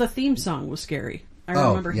well, the theme song was scary. I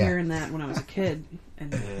remember hearing that when I was a kid,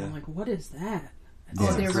 and I'm like, what is that?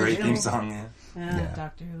 Oh, the great theme song,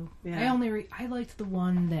 Doctor Who. Yeah. I liked the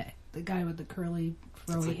one that the guy with the curly,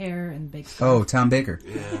 frozy hair and big scarf. Oh, Tom Baker.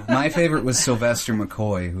 Yeah. My favorite was Sylvester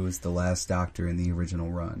McCoy, who was the last Doctor in the original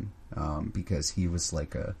run, because he was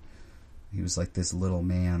like this little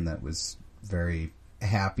man that was very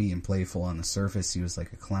happy and playful on the surface. He was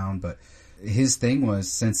like a clown, but his thing was,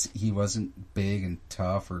 since he wasn't big and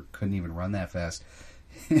tough or couldn't even run that fast,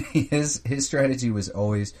 his strategy was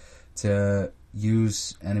always to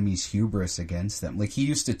use enemies' hubris against them. He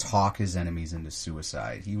used to talk his enemies into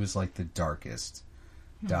suicide. He was like the darkest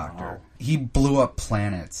Doctor. Oh. He blew up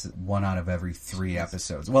planets 1 out of every 3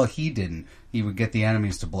 episodes. Well, he didn't. He would get the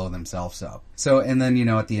enemies to blow themselves up. So, and then,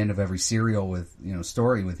 at the end of every serial with,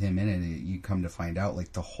 story with him in it, you come to find out,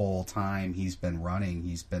 the whole time he's been running,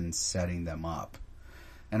 he's been setting them up.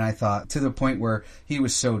 And I thought, to the point where he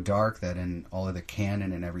was so dark that in all of the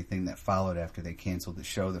canon and everything that followed after they canceled the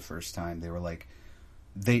show the first time, they were like,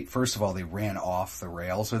 first of all, they ran off the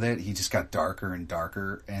rails with it. He just got darker and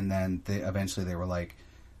darker, and then eventually they were like,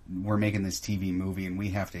 we're making this TV movie and we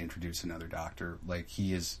have to introduce another Doctor. Like,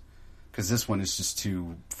 he is, because this one is just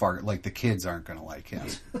too far, like, the kids aren't going to like him,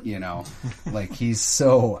 you know? Like, he's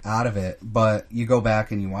so out of it. But you go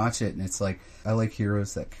back and you watch it, and it's like, I like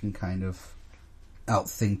heroes that can kind of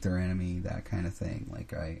outthink their enemy, that kind of thing.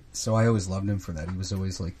 So I always loved him for that. He was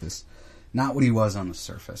always like this, not what he was on the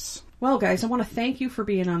surface. Well, guys, I want to thank you for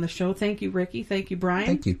being on the show. Thank you, Ricky. Thank you, Brian.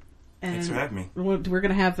 Thank you. And thanks for having me. We're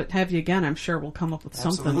going to have you again. I'm sure we'll come up with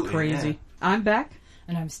something crazy. Yeah. I'm Beck.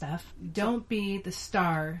 And I'm Steph. Don't be the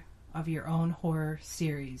star of your own horror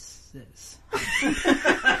series.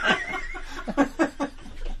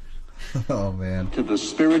 Oh, man. To the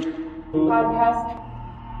Spirit Podcast.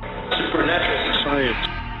 Supernatural Science.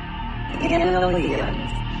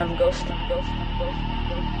 Aliens. I'm Ghost.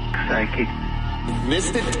 Psychic.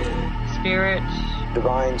 Mystic. Spirit.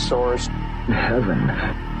 Divine Source. Heaven.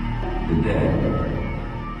 The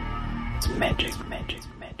dead. It's magic.